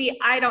are lazy.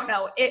 I don't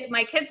know.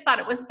 My kids thought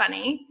it was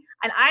funny,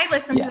 and I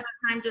listened to Yeah.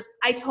 it, and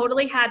I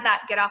totally had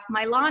that get off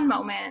my lawn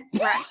moment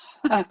where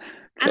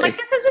I'm like, Okay.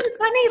 this isn't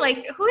funny.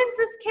 Like, who is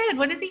this kid?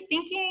 What is he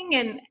thinking?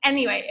 And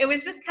anyway, it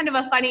was just kind of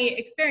a funny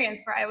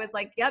experience where I was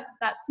like, yep,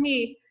 that's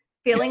me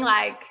feeling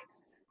like,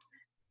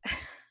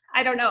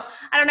 I don't know.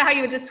 I don't know how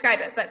you would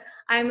describe it, but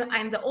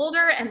I'm the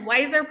older and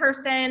wiser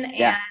person. And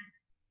Yeah.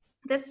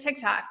 this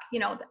TikTok,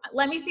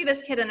 let me see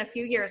this kid in a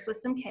few years with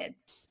some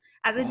kids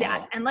as a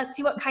dad, Oh, and let's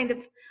see what kind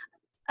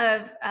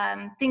of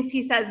things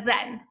he says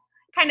then.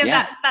 Kind of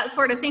yeah. that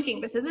sort of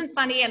thinking. This isn't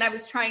funny, and I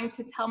was trying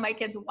to tell my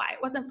kids why it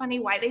wasn't funny,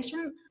 why they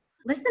shouldn't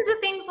listen to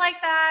things like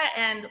that.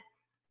 And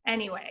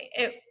anyway,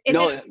 it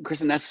No, did.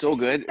 Kristen, that's so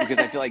good because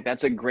I feel like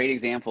that's a great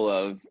example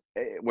of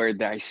where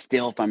I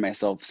still find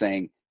myself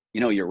saying,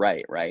 you're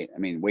right, right? I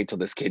mean, wait till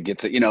this kid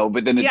gets it,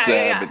 but then Yeah,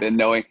 yeah, but yeah. then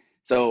knowing,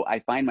 so I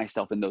find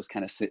myself in those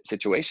kind of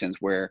situations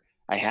where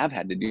I have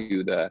had to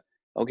do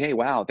okay,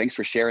 wow, thanks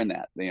for sharing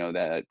that.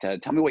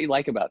 Tell me what you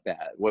like about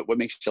that. What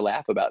makes you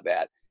laugh about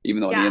that?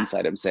 Even though on the Yeah.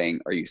 inside I'm saying,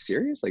 are you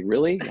serious? Like,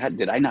 really?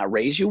 Did I not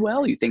raise you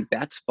well? You think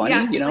that's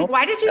funny? Yeah. Like,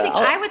 why did you think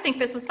I'll, I would think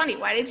this was funny?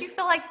 Why did you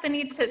feel like the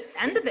need to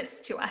send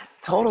this to us?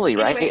 Totally,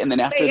 right? Anyway, And then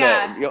but after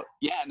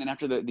yeah. and then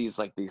after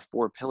these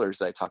four pillars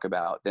that I talk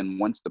about, then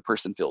once the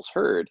person feels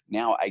heard,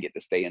 now I get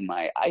to stay in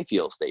my I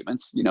feel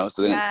statements,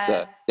 so then then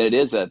it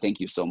Yes. is a thank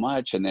you so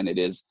much, and then it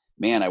is,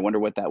 man, I wonder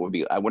what that would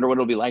be. I wonder what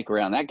it'll be like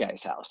around that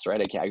guy's house, right?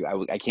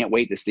 I can't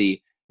wait to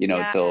see,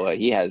 Yeah. till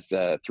he has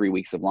 3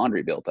 weeks of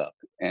laundry built up,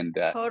 and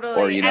or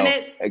Totally.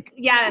 And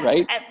yes,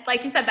 right?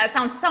 like you said, that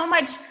sounds so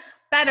much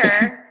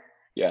better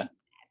Yeah,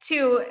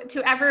 to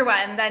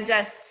everyone than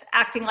just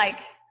acting like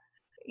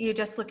you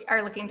just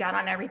are looking down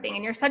on everything,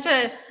 and you're such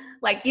a,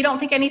 like, you don't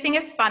think anything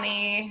is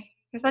funny,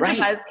 you're such a right,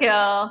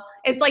 buzzkill.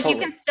 It's like you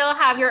totally, can still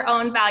have your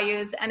own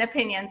values and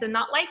opinions and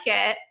not like it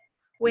yeah.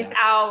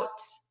 without,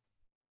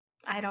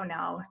 I don't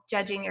know,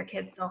 judging your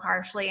kids so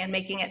harshly and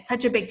making it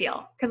such a big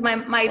deal. Because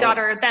my Oh,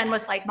 daughter then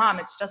was like, Mom,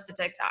 it's just a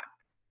TikTok.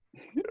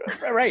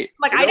 right.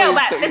 Like, I No, know,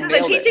 so but this you is a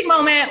nailed it. teaching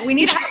moment. We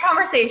need to have a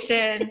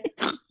conversation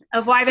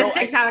of why this So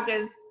TikTok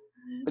is.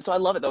 So I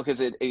love it though, because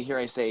here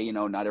I say,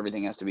 not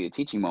everything has to be a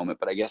teaching moment,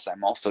 but I guess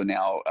I'm also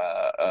now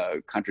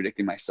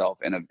contradicting myself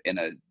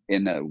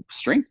in a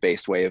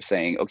strength-based way of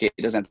saying, okay,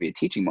 it doesn't have to be a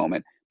teaching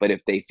moment, but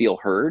if they feel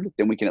heard,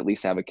 then we can at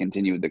least have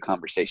continued the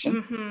conversation.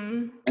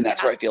 Mm-hmm. And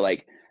that's Yeah. where I feel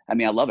like, I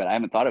mean, I love it. I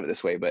haven't thought of it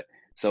this way, but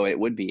so it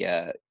would be,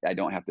 I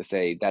don't have to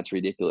say that's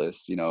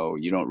ridiculous. You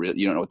don't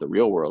know what the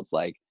real world's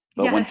like.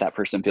 But once that Yes.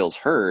 person feels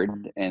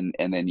heard, and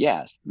then,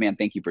 yes, man,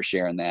 thank you for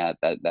sharing that.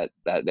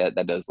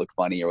 That does look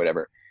funny or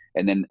whatever.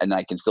 And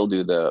I can still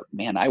do the,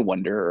 man, I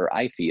wonder, or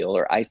I feel,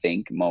 or I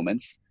think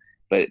moments.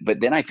 But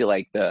then I feel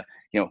like I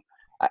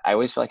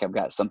always feel like I've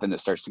got something that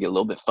starts to get a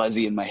little bit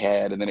fuzzy in my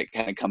head, and then it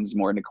kind of comes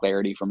more into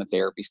clarity from a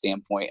therapy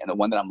standpoint. And the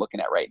one that I'm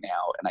looking at right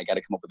now, and I got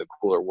to come up with a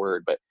cooler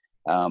word, but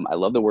I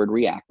love the word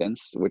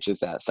reactance, which is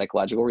that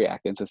psychological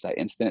reactance. It's that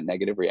instant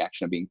negative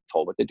reaction of being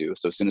told what to do.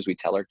 So as soon as we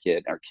tell our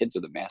kids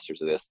are the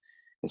masters of this.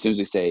 As soon as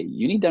we say,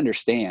 you need to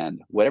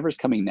understand whatever's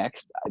coming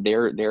next,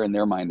 they're in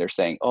their mind, they're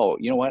saying, oh,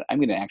 you know what? I'm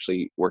going to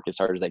actually work as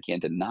hard as I can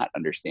to not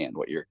understand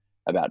what you're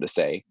about to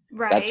say.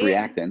 That's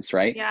Right. reactance,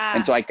 right? And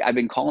Yeah. so I've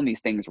been calling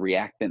these things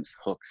reactance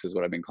hooks is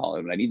what I've been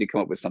calling them. I need to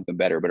come up with something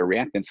better. But a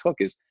reactance hook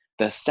is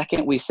the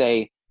second we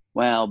say,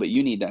 well, but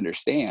you need to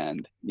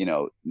understand,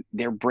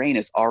 their brain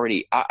is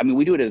already, I mean,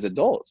 we do it as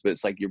adults, but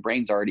it's like your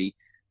brain's already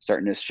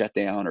starting to shut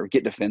down or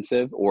get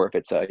defensive. Or if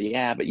it's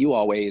yeah, but you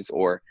always,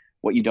 or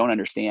what you don't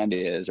understand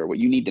is, or what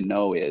you need to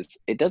know is,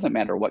 it doesn't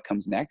matter what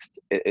comes next.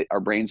 Our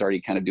brain's already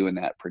kind of doing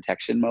that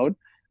protection mode.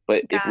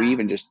 But if we Yeah.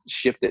 even just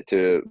shift it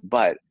to,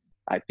 but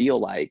I feel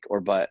like, or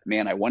but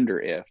man, I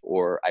wonder if,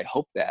 or I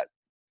hope that,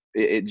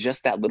 it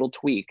just that little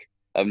tweak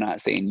of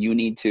not saying you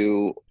need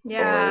to,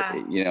 or,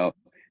 Yeah.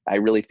 I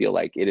really feel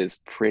like it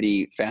is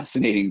pretty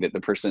fascinating that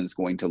the person is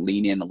going to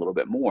lean in a little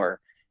bit more.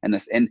 And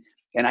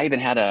I even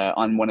had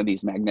on one of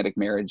these magnetic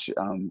marriage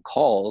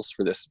calls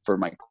for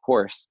my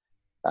course,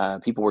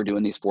 people were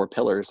doing these four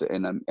pillars,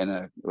 and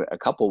a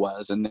couple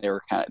was, and they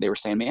were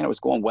saying, man, it was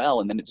going well.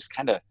 And then it just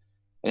kind of,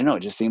 I don't know,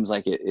 it just seems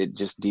like it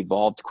just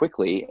devolved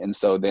quickly. And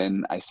so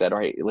then I said, all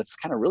right, let's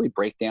kind of really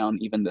break down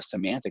even the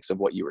semantics of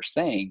what you were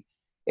saying.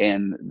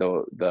 And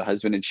the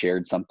husband had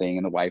shared something,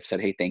 and the wife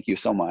said, hey, thank you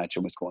so much,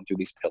 and was going through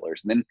these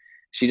pillars. And then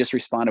she just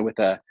responded with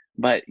a,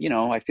 but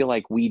I feel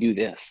like we do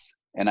this.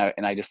 And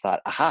I just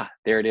thought, aha,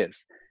 there it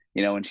is.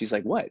 And she's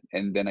like, what?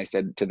 And then I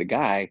said to the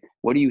guy,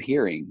 what are you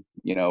hearing?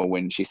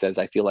 When she says,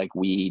 I feel like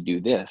we do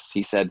this,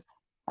 he said,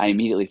 I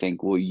immediately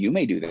think, well, you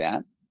may do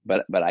that,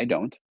 but I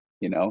don't,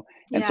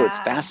 And so it's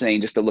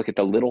fascinating just to look at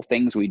the little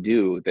things we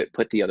do that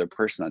put the other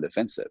person on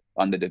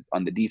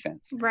the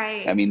defense.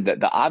 Right. I mean,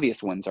 the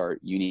obvious ones are,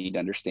 you need to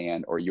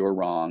understand, or you're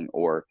wrong,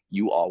 or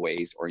you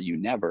always, or you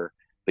never.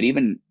 But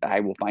even I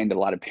will find a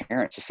lot of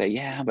parents to say,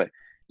 yeah, but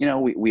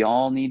we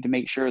all need to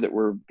make sure that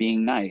we're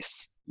being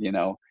nice,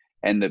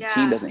 and the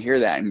teen doesn't hear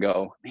that and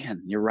go,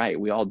 man, you're right.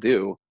 We all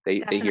do.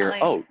 They hear,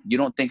 oh, you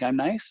don't think I'm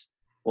nice?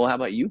 Well, how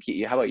about you?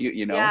 How about you?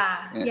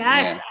 Yeah. Yes.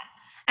 Yeah.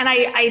 And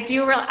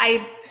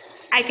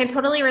I can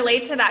totally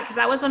relate to that, because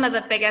that was one of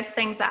the biggest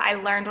things that I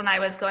learned when I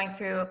was going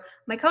through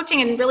my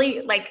coaching, and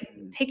really like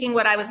taking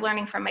what I was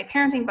learning from my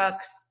parenting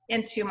books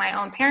into my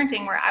own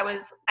parenting, where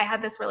I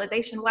had this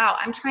realization, wow,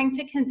 I'm trying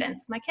to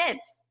convince my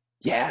kids.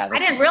 Yeah. I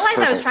didn't realize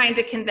I was trying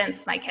to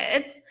convince my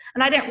kids,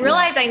 and I didn't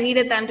realize I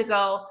needed them to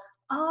go,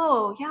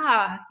 oh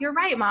yeah, you're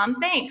right, Mom,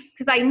 thanks.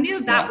 Because I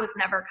knew that was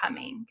never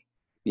coming.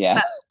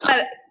 Yeah.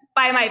 But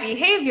by my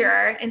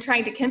behavior and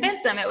trying to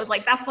convince them, it was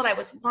like, that's what I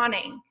was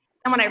wanting.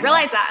 And when I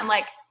realized that, I'm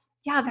like,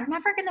 yeah, they're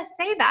never going to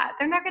say that.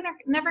 They're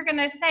never going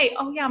to say,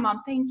 oh yeah,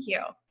 Mom, thank you.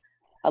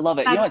 I love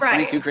it. That's what's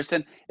funny too,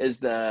 Kristen,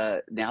 is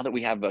now that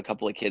we have a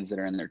couple of kids that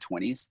are in their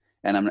 20s,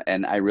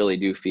 and I really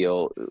do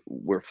feel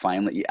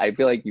I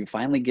feel like you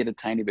finally get a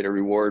tiny bit of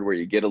reward where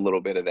you get a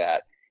little bit of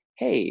that.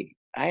 Hey,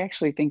 I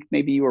actually think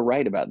maybe you were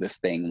right about this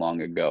thing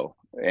long ago.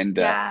 And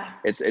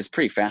it's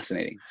pretty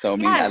fascinating. So I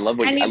mean, I love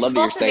that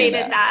you're saying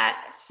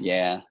that.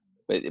 Yeah.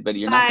 But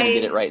you're not going to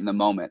get it right in the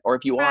moment. Or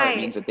if you are, it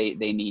means that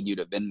they need you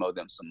to Venmo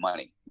them some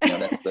money.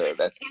 That's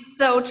It's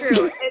so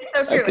true. It's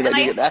so true.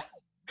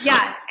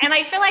 And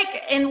I feel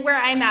like in where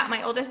I'm at,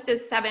 my oldest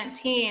is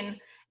 17.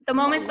 The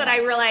moments that I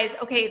realize,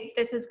 okay,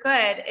 this is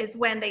good, is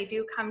when they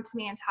do come to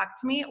me and talk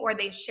to me, or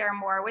they share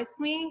more with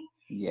me.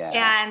 Yeah.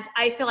 And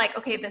I feel like,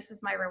 okay, this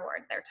is my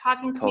reward. They're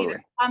talking to me,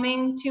 they're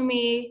coming to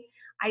me.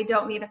 I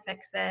don't need to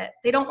fix it.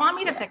 They don't want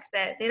me to fix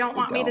it. They don't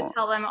want me to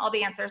tell them all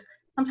the answers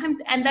sometimes.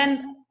 And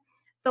then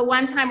the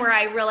one time where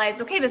I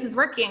realized, okay, this is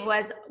working,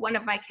 was one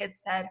of my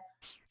kids said,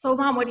 so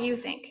Mom, what do you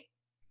think?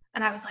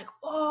 And I was like,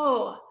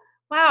 oh,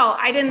 wow.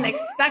 I didn't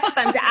expect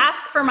them to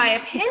ask for my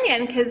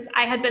opinion, because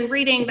I had been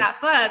reading that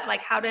book,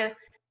 like how to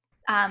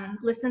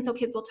listen so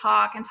kids will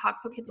talk, and talk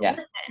so kids will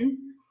listen.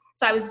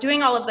 So I was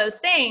doing all of those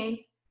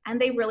things,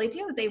 and they really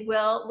do. They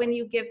will, when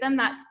you give them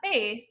that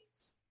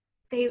space,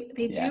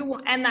 they do.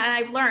 And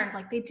I've learned,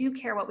 like, they do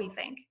care what we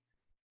think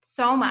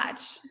so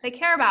much. They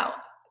care about,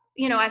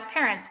 as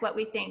parents, what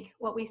we think,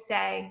 what we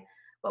say,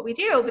 what we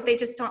do, but they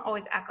just don't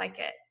always act like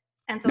it.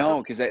 And so no,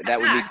 because that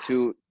would be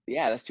too,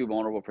 that's too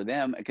vulnerable for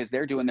them, because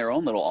they're doing their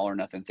own little all or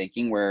nothing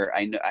thinking, where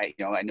I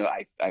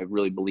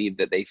really believe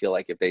that they feel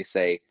like if they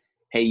say,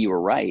 hey, you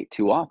were right,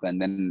 too often,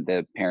 then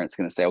the parent's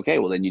going to say, okay,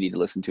 well then you need to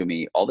listen to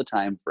me all the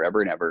time,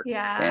 forever and ever.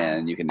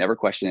 And you can never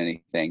question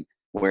anything.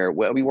 We're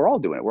all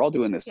doing it. We're all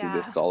doing this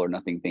all or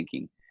nothing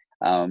thinking.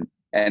 And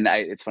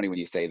it's funny when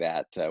you say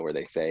that, where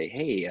they say,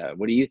 hey,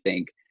 what do you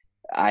think?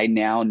 I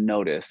now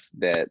notice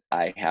that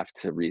I have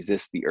to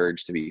resist the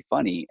urge to be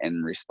funny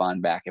and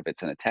respond back if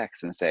it's in a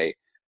text and say,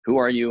 who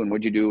are you and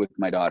what'd you do with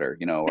my daughter?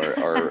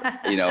 Or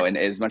and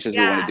as much as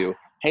we want to do,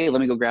 hey, let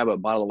me go grab a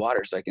bottle of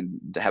water so I can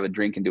have a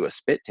drink and do a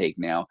spit take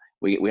now.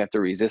 We have to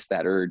resist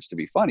that urge to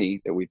be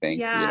funny that we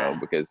think,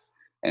 because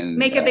and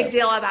make a big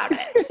deal about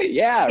it. Right?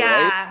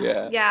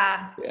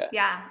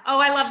 Yeah. Oh,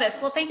 I love this.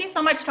 Well, thank you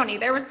so much, Tony.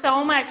 There was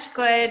so much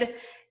good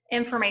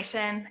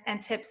information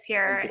and tips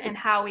here, and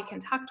how we can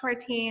talk to our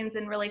teens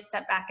and really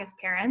step back as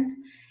parents.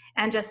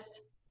 And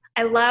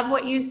I love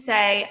what you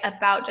say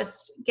about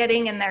just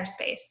getting in their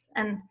space,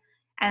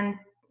 and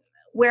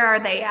where are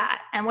they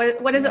at, and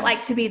what is it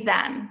like to be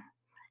them.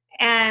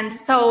 And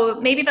so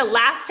maybe the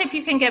last tip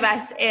you can give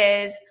us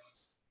is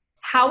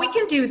how we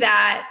can do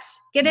that,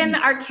 get in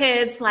our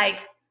kids,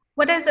 like,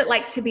 what is it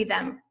like to be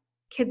them,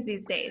 kids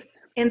these days,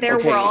 in their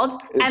world,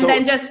 and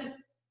then just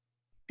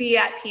be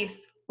at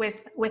peace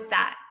with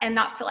that, and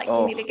not feel like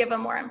you need to give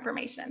them more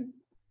information.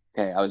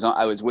 Okay,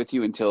 I was with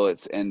you until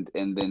it's and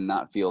then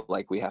not feel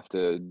like we have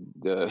to.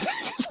 I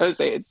would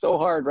say it's so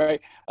hard, right?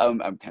 I'm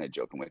kind of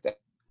joking with that.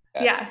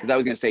 Yeah. Because I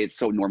was gonna say it's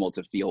so normal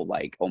to feel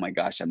like, oh my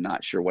gosh, I'm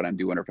not sure what I'm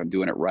doing or if I'm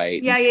doing it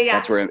right. Yeah.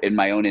 That's where in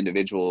my own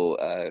individual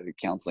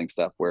counseling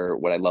stuff, where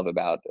what I love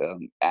about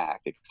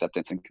ACT,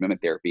 acceptance and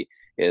commitment therapy,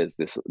 is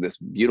this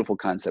beautiful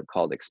concept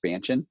called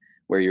expansion,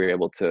 where you're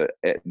able to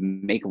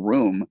make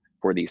room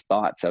for these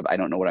thoughts of, I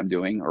don't know what I'm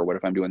doing, or what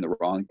if I'm doing the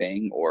wrong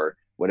thing, or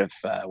what if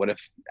I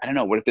don't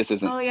know, what if this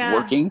isn't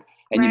working?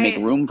 And you make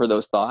room for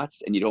those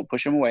thoughts, and you don't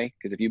push them away.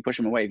 Because if you push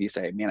them away, if you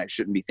say, man, I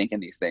shouldn't be thinking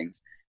these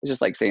things, it's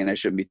just like saying I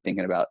shouldn't be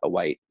thinking about a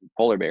white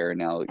polar bear, and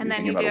now you're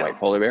thinking about a white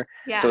polar bear.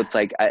 So it's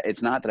like,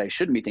 it's not that I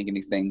shouldn't be thinking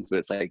these things, but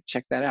it's like,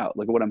 check that out,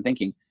 look at what I'm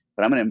thinking.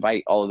 But I'm going to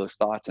invite all of those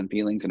thoughts and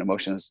feelings and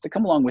emotions to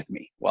come along with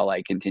me while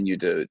I continue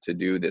to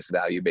do this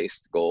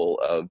value-based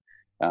goal of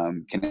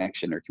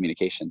connection or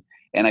communication.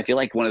 And I feel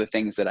like one of the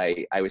things that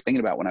I was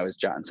thinking about when I was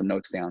jotting some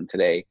notes down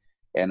today,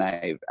 and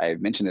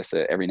I've mentioned this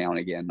every now and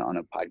again on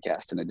a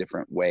podcast in a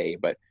different way,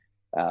 but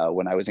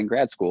when I was in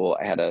grad school,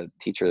 I had a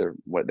teacher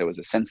that was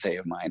a sensei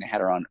of mine. I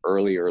had her on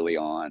early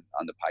on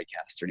the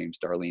podcast. Her name's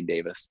Darlene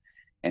Davis.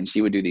 And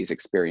she would do these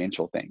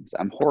experiential things.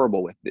 I'm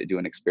horrible with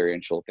doing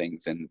experiential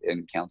things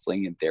in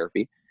counseling and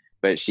therapy,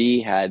 but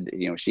she had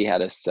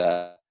us,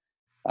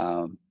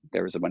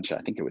 there was a bunch of,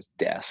 I think it was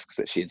desks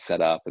that she had set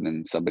up, and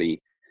then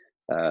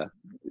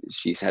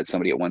she's had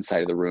somebody at one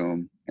side of the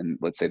room, and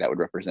let's say that would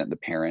represent the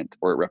parent,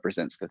 or it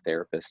represents the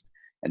therapist.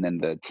 And then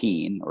the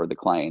teen or the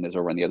client is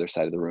over on the other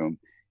side of the room.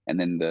 And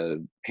then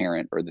the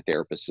parent or the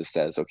therapist just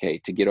says, okay,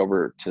 to get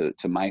over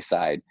to my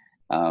side,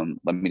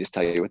 let me just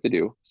tell you what to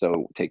do.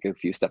 So take a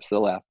few steps to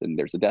the left, and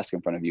there's a desk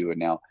in front of you. And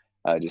now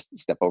just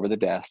step over the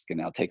desk, and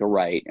now take a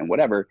right, and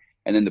whatever.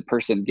 And then the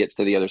person gets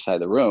to the other side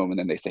of the room, and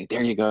then they say,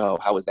 there you go.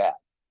 How was that?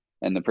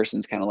 And the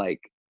person's kind of like,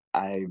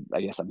 I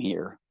guess I'm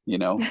here,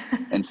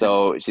 And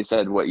so she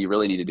said, what you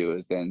really need to do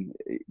is then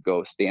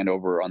go stand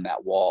over on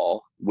that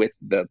wall with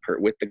the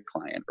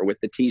client or with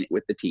the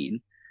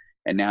teen.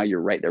 And now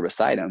you're right there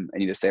beside them,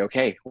 and you just say,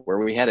 okay, where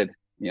are we headed?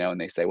 And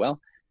they say, well,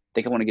 I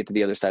think I want to get to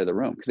the other side of the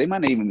room, because they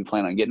might not even be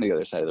planning on getting to the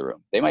other side of the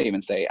room. They might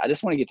even say, I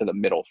just want to get to the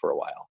middle for a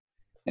while.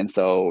 And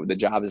so the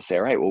job is to say,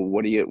 all right, well,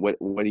 what are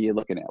you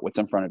looking at? What's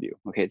in front of you?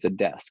 Okay, it's a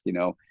desk,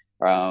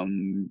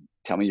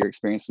 tell me your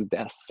experience with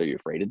desks. Are you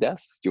afraid of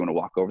desks? Do you want to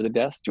walk over the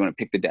desk? Do you want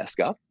to pick the desk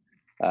up?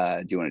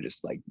 Do you want to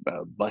just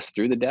bust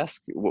through the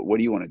desk? What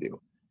do you want to do?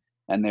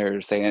 And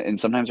they're saying, and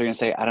sometimes they're going to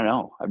say, I don't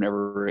know. I've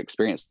never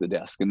experienced the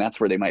desk. And that's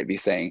where they might be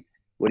saying,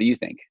 what do you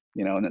think?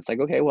 And it's like,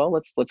 okay, well,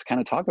 let's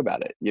kind of talk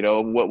about it.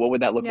 What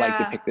would that look like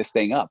to pick this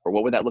thing up? Or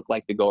what would that look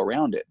like to go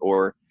around it?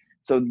 Or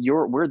so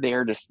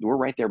we're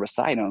right there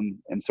beside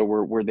them. And so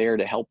we're there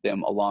to help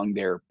them along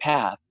their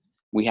path.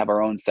 We have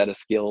our own set of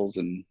skills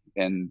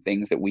and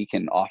things that we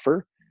can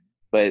offer.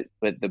 But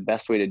the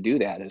best way to do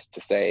that is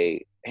to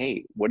say,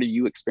 hey, what are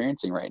you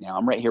experiencing right now?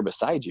 I'm right here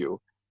beside you.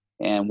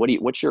 And what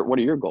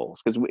are your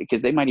goals?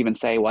 Because they might even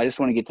say, well, I just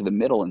want to get to the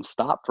middle and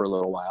stop for a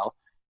little while.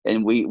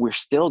 And we're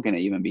still going to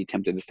even be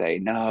tempted to say,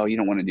 no, you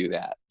don't want to do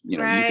that.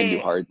 Right. You can do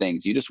hard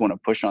things. You just want to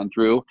push on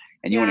through,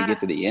 and you want to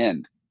get to the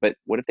end. But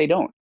what if they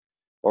don't?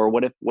 Or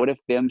what if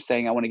them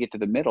saying, I want to get to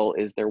the middle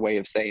is their way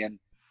of saying,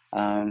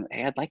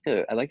 hey, I'd like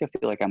to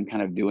feel like I'm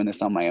kind of doing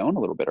this on my own a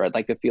little bit, or I'd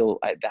like to feel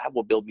that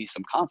will build me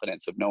some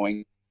confidence of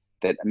knowing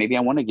that maybe I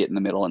want to get in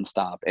the middle and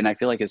stop. And I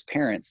feel like as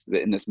parents,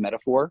 in this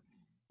metaphor,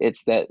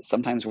 it's that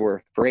sometimes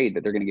we're afraid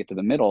that they're going to get to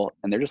the middle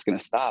and they're just going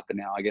to stop. And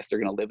now I guess they're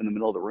going to live in the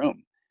middle of the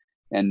room.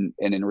 And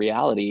in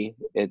reality,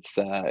 it's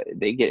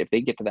if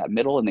they get to that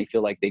middle and they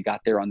feel like they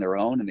got there on their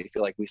own, and they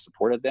feel like we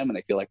supported them, and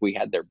they feel like we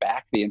had their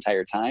back the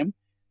entire time,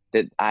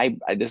 that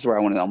this is where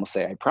I want to almost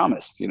say, I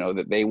promise,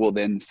 that they will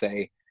then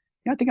say,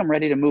 I think I'm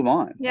ready to move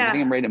on. Yeah. I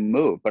think I'm ready to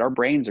move. But our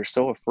brains are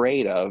so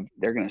afraid of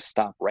they're going to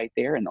stop right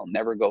there and they'll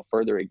never go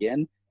further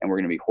again. And we're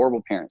going to be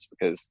horrible parents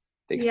because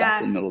they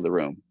stopped in the middle of the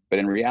room. But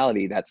in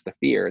reality, that's the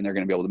fear, and they're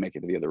going to be able to make it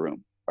to the other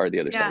room, or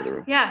the other side of the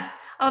room. Yeah.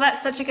 Oh,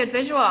 that's such a good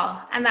visual.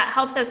 And that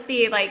helps us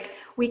see, like,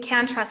 we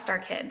can trust our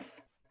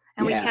kids,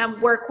 and we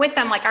can work with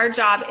them. Like, our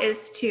job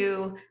is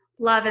to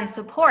love and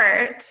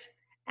support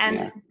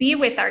and be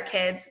with our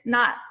kids,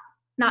 not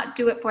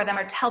do it for them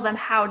or tell them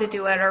how to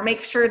do it or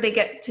make sure they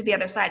get to the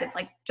other side. It's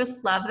like,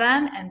 just love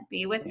them and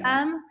be with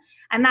them.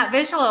 And that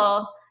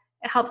visual,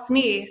 it helps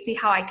me see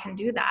how I can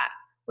do that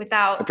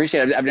without. I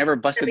appreciate it. I've never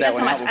busted that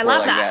one out before. I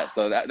love like that.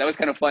 So that was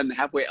kind of fun.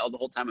 Halfway, the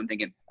whole time I'm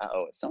thinking, at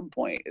some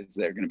point, is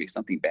there going to be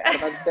something bad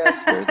about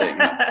this? Or is it,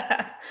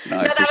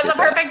 that was a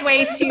perfect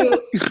way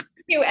to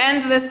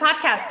end this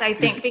podcast, I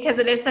think, because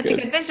it is such a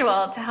good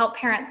visual to help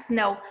parents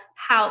know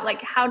how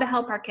to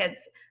help our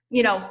kids.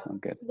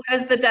 What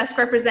does the desk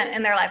represent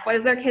in their life? What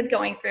is their kid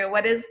going through?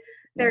 What is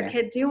their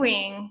kid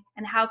doing?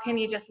 And how can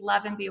you just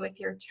love and be with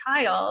your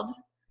child?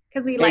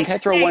 Because we like to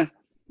throw one.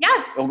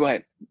 Yes. Oh, go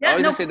ahead. Yeah, I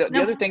was going to say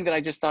the other thing that I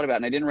just thought about,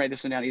 and I didn't write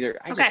this one down either.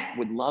 I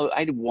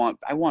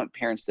want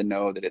parents to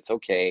know that it's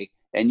okay.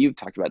 And you've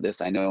talked about this,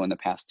 I know, in the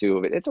past too,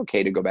 of it. It's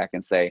okay to go back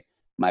and say,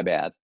 my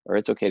bad. Or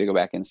it's okay to go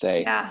back and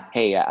say,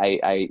 hey,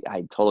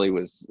 I totally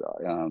was,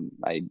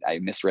 I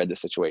misread the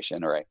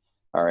situation, or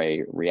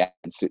I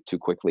reacted too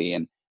quickly.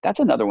 And that's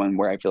another one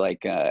where I feel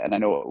like, and I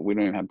know we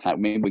don't even have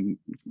time, maybe we can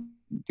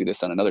do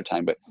this on another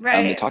time, but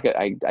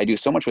I do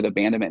so much with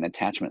abandonment and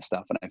attachment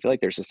stuff. And I feel like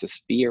there's just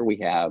this fear we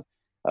have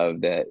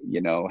of that,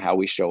 how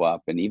we show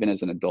up. And even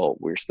as an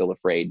adult, we're still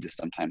afraid to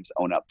sometimes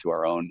own up to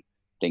our own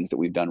things that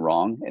we've done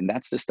wrong. And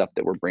that's the stuff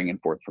that we're bringing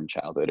forth from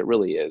childhood. It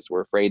really is.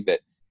 We're afraid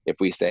that if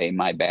we say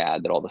my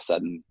bad, that all of a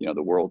sudden,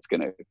 the world's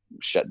going to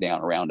shut down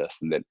around us,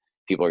 and that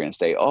people are going to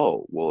say,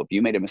 oh, well, if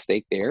you made a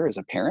mistake there as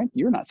a parent,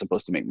 you're not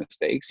supposed to make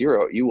mistakes.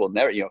 You will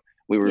never,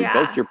 we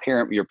revoke your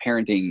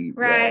parenting.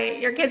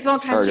 Right. Your kids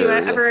won't trust you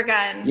ever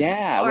again.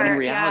 Yeah. When in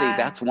reality,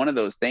 that's one of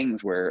those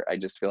things where I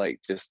just feel like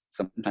just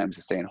sometimes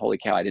just saying, holy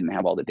cow, I didn't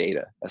have all the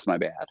data. That's my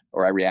bad.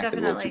 Or I reacted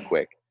a little too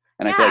quick.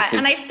 And I feel like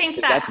and I think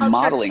that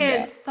helps your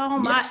kids so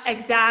much. Yes.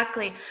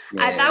 Exactly.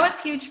 That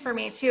was huge for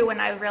me too, when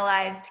I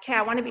realized, okay,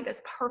 I want to be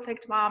this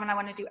perfect mom and I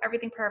want to do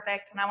everything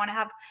perfect and I want to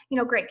have,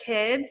 great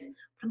kids.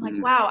 But I'm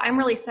like, wow, I'm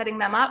really setting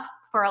them up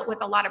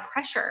with a lot of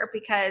pressure,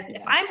 because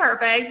if I'm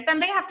perfect, then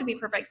they have to be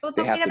perfect. So it's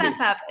okay to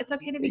mess up. It's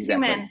okay to be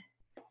human.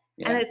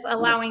 And it's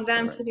allowing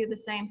them to do the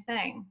same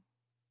thing.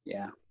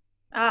 Yeah.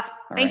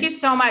 Thank you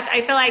so much.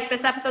 I feel like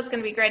this episode's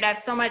going to be great. I have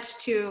so much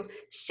to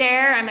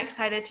share. I'm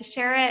excited to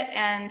share it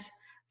and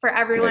for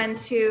everyone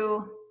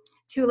to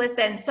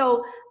listen.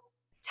 So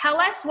tell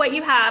us what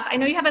you have. I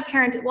know you have a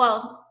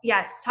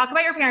talk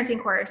about your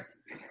parenting course,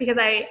 because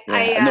I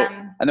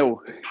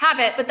know have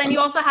it, but then you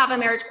also have a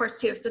marriage course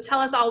too. So tell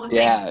us all the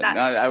things that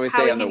I would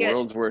say I'm the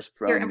world's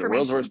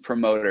worst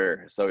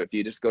promoter. So if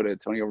you just go to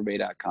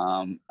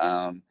tonyoverbay.com,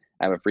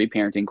 I have a free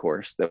parenting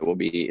course that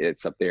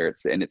it's up there.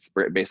 It's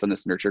based on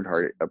this nurtured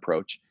heart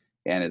approach,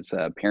 and it's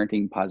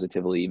parenting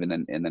positively,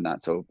 even in the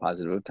not so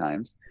positive of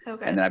times. So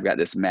good. And then I've got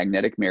this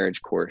magnetic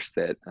marriage course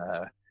that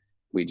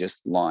we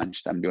just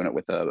launched. I'm doing it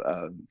with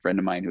a friend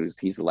of mine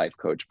he's a life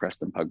coach,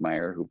 Preston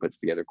Pugmire, who puts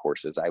together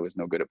courses. I was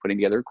no good at putting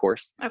together a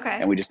course. Okay.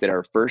 And we just did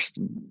our first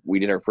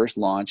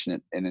launch,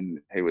 and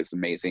then it was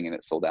amazing, and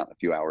it sold out in a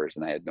few hours,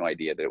 and I had no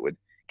idea that it would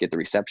get the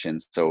reception.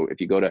 So if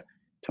you go to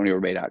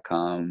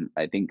tonyoverbay.com,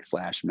 I think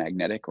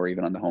 /magnetic, or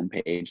even on the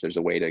homepage, there's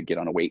a way to get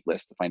on a wait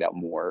list to find out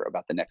more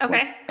about the next one.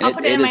 Okay, I'll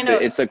put it in my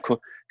notes.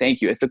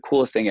 Thank you. It's the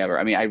coolest thing ever.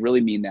 I mean, I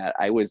really mean that.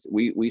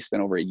 We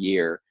spent over a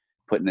year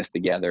putting this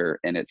together,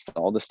 and it's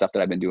all the stuff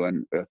that I've been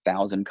doing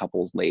 1,000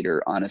 couples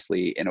later,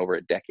 honestly, and over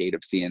a decade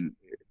of seeing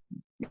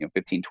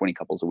 15, 20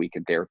 couples a week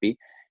in therapy.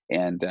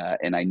 And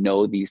I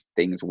know these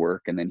things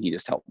work. And then he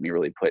just helped me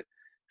really put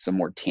some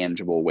more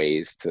tangible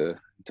ways to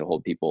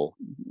hold people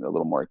a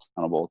little more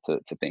accountable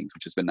to things,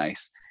 which has been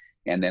nice.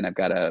 And then I've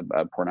got a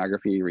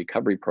pornography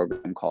recovery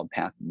program called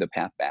The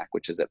Path Back,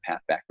 which is at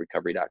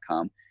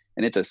pathbackrecovery.com.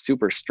 And it's a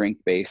super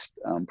strength-based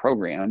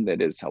program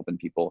that is helping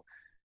people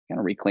kind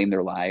of reclaim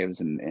their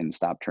lives and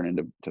stop turning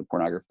to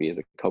pornography as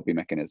a coping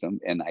mechanism.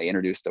 And I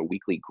introduced a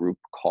weekly group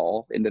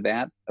call into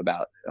that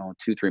about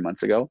 2-3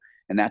 months ago.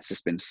 And that's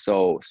just been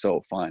so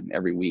fun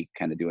every week,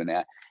 kind of doing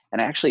that. And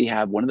I actually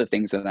have one of the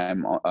things that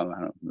I'm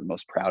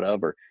most proud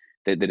of, or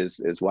that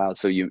is wild.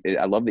 So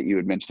I love that you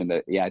had mentioned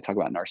that. Yeah, I talk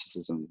about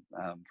narcissism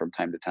from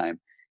time to time,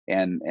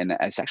 and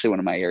it's actually one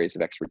of my areas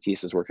of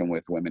expertise is working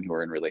with women who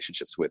are in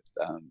relationships with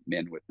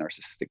men with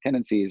narcissistic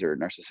tendencies or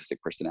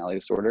narcissistic personality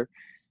disorder.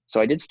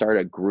 So I did start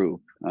a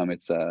group.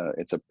 It's a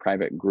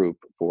private group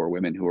for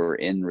women who are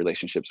in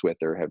relationships with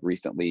or have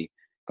recently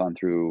gone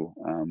through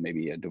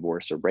maybe a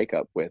divorce or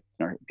breakup with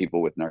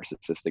people with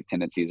narcissistic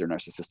tendencies or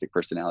narcissistic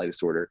personality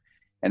disorder.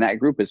 And that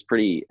group is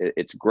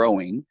it's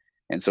growing.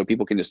 And so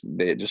people can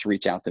just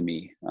reach out to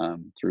me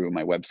through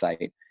my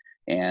website.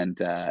 And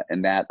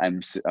that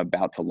I'm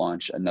about to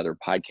launch another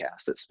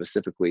podcast that's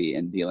specifically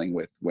in dealing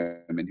with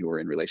women who are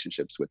in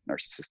relationships with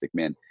narcissistic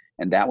men.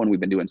 And that one, we've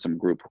been doing some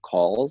group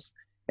calls,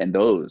 and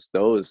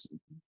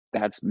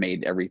that's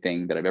made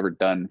everything that I've ever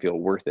done feel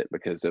worth it,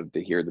 because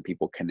to hear the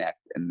people connect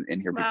and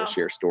hear people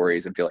share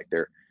stories and feel like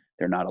they're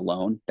not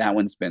alone. That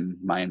one's been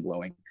mind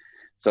blowing.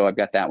 So I've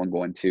got that one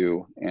going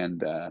too.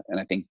 And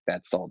I think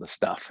that's all the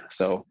stuff.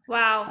 So.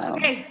 Wow.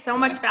 Okay. So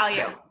much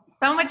value.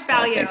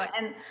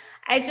 And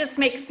it just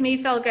makes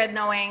me feel good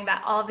knowing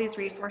that all of these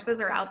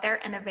resources are out there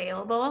and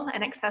available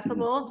and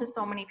accessible to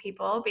so many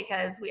people,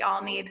 because we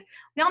all need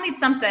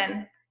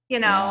something,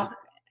 Yeah.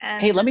 And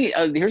hey, let me,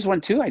 here's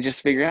one too. I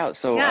just figured out.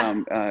 So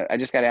I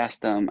just got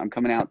asked, I'm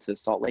coming out to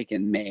Salt Lake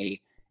in May,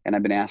 and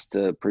I've been asked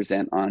to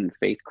present on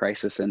faith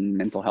crisis and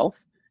mental health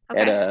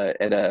at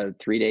a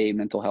 3-day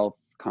mental health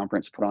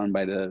conference put on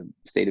by the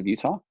state of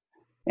Utah.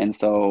 And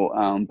so,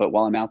 but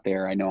while I'm out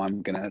there, I know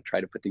I'm going to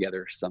try to put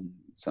together some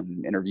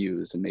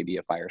interviews and maybe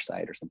a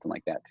fireside or something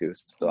like that too.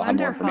 So I'll have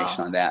more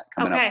information on that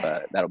coming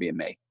up. That'll be in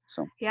May.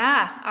 So.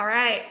 Yeah. All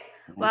right.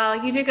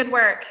 Well, you do good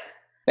work.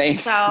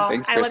 Thanks. So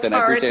Thanks, I look Kristen.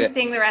 forward to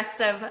seeing the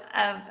rest of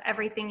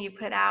everything you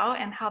put out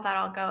and how that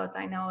all goes.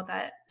 I know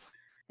that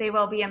they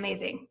will be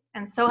amazing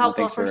and so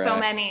helpful for so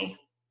many.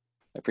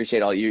 I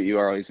appreciate all you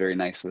are always very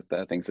nice with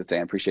things to say.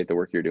 I appreciate the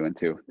work you're doing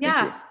too.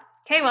 Thank you.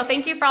 Okay. Well,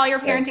 thank you for all your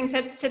parenting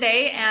tips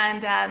today.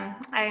 And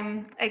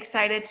I'm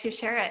excited to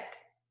share it.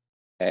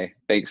 Okay.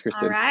 Thanks,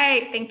 Kristen. All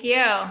right. Thank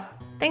you.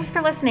 Thanks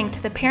for listening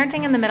to the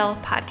Parenting in the Middle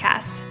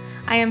podcast.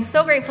 I am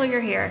so grateful you're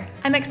here.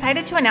 I'm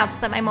excited to announce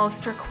that my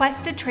most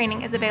requested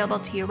training is available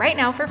to you right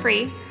now for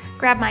free.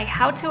 Grab my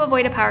How to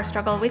Avoid a Power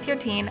Struggle with Your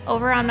Teen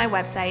over on my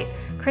website,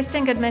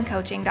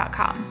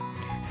 KristenGoodmanCoaching.com.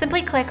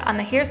 Simply click on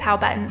the Here's How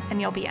button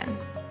and you'll be in.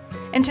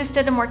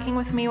 Interested in working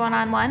with me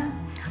one-on-one?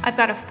 I've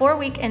got a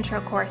 4-week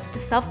intro course to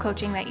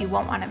self-coaching that you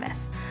won't want to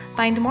miss.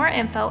 Find more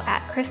info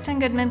at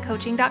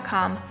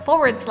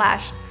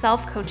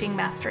KristenGoodmanCoaching.com/self-coaching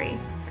mastery.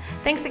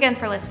 Thanks again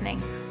for listening.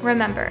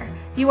 Remember,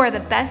 you are the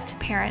best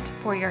parent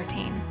for your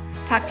teen.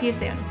 Talk to you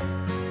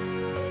soon.